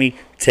name Timmy,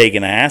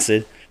 taking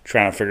acid,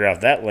 trying to figure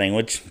out that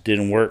language.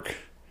 Didn't work.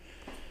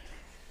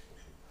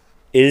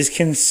 It is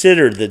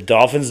considered that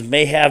dolphins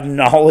may have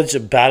knowledge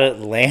about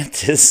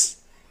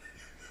Atlantis.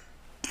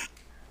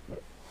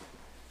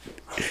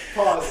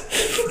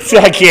 Pause.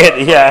 I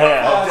can't,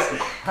 yeah.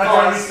 Pause. I'm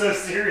trying to be so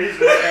serious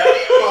right now.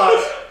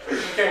 Pause.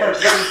 Okay,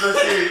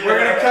 we're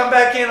going to come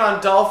back in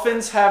on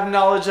dolphins have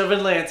knowledge of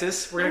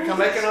Atlantis. We're going to come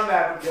back in on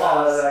that. But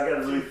pause. I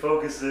gotta really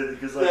focus it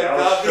because like, Yeah,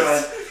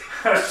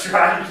 I was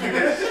trying to keep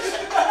it.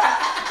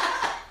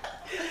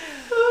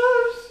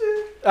 Oh,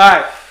 shit.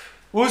 Alright.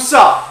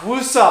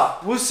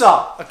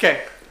 Woosah.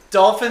 Okay.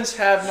 Dolphins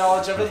have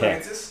knowledge of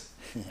Atlantis.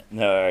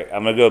 No, all right,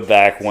 I'm gonna go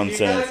back one You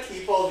sentence. gotta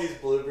keep all these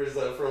bloopers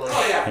though for like.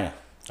 Oh, yeah. Yeah.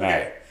 All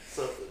Okay. right.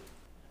 So,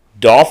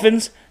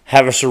 Dolphins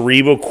have a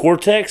cerebral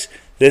cortex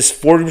that's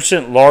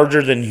 40%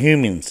 larger than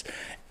humans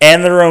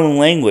and their own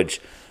language,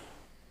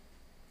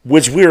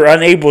 which we are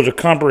unable to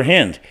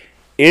comprehend.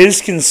 It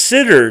is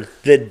considered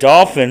that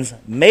dolphins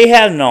may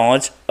have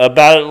knowledge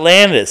about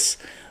Atlantis,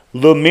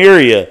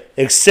 Lemuria,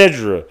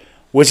 etc.,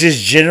 which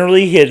is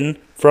generally hidden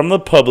from the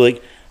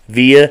public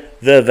via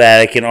the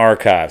Vatican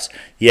archives.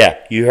 Yeah,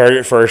 you heard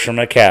it first from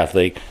a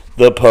Catholic.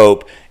 The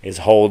Pope is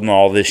holding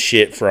all this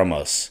shit from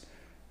us.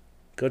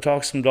 Go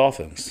talk to some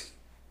dolphins.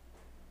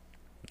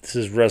 This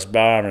is Russ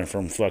Byron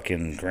from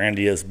fucking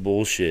Grandiose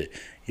Bullshit.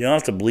 You don't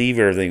have to believe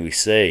everything we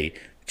say.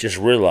 Just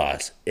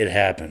realize it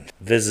happened.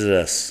 Visit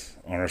us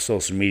on our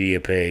social media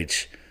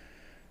page,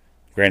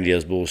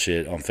 Grandiose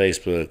Bullshit, on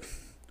Facebook.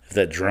 if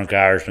that drunk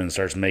Irishman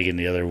starts making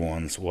the other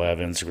ones, we'll have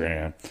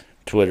Instagram,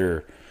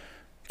 Twitter,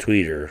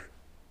 Tweeter,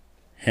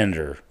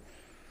 Hinder,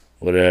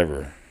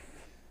 whatever.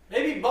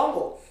 Maybe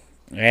Bumble.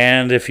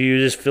 And if you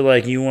just feel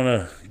like you want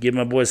to give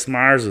my boy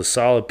Smyers a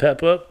solid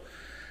pep up,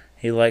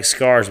 he likes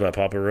Scars by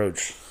Papa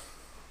Roach.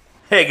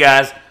 Hey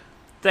guys,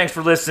 thanks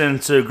for listening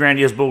to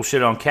Grandiose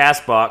Bullshit on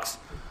CastBox.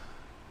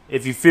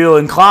 If you feel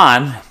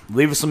inclined,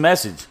 leave us a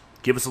message.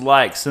 Give us a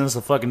like. Send us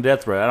a fucking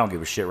death threat. I don't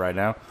give a shit right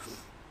now.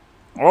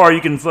 Or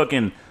you can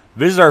fucking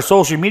visit our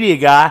social media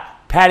guy,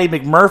 Patty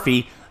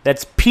McMurphy.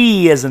 That's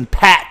P as in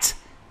Pat.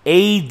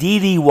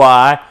 Addy.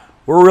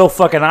 We're real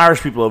fucking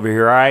Irish people over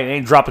here, alright?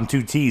 Ain't dropping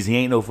 2 T's. He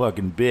ain't no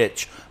fucking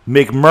bitch.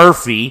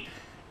 McMurphy.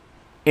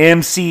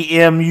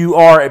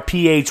 McMurphy.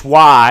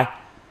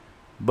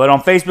 But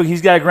on Facebook,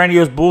 he's got a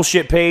Grandiose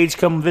Bullshit page.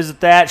 Come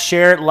visit that.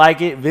 Share it,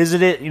 like it,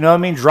 visit it. You know what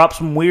I mean? Drop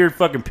some weird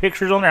fucking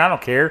pictures on there. I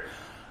don't care.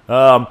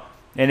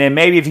 And then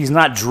maybe if he's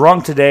not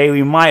drunk today,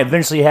 we might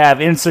eventually have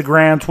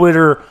Instagram,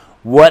 Twitter,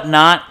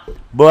 whatnot.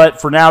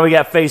 But for now, we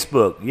got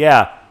Facebook.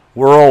 Yeah,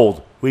 we're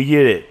old. We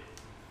get it.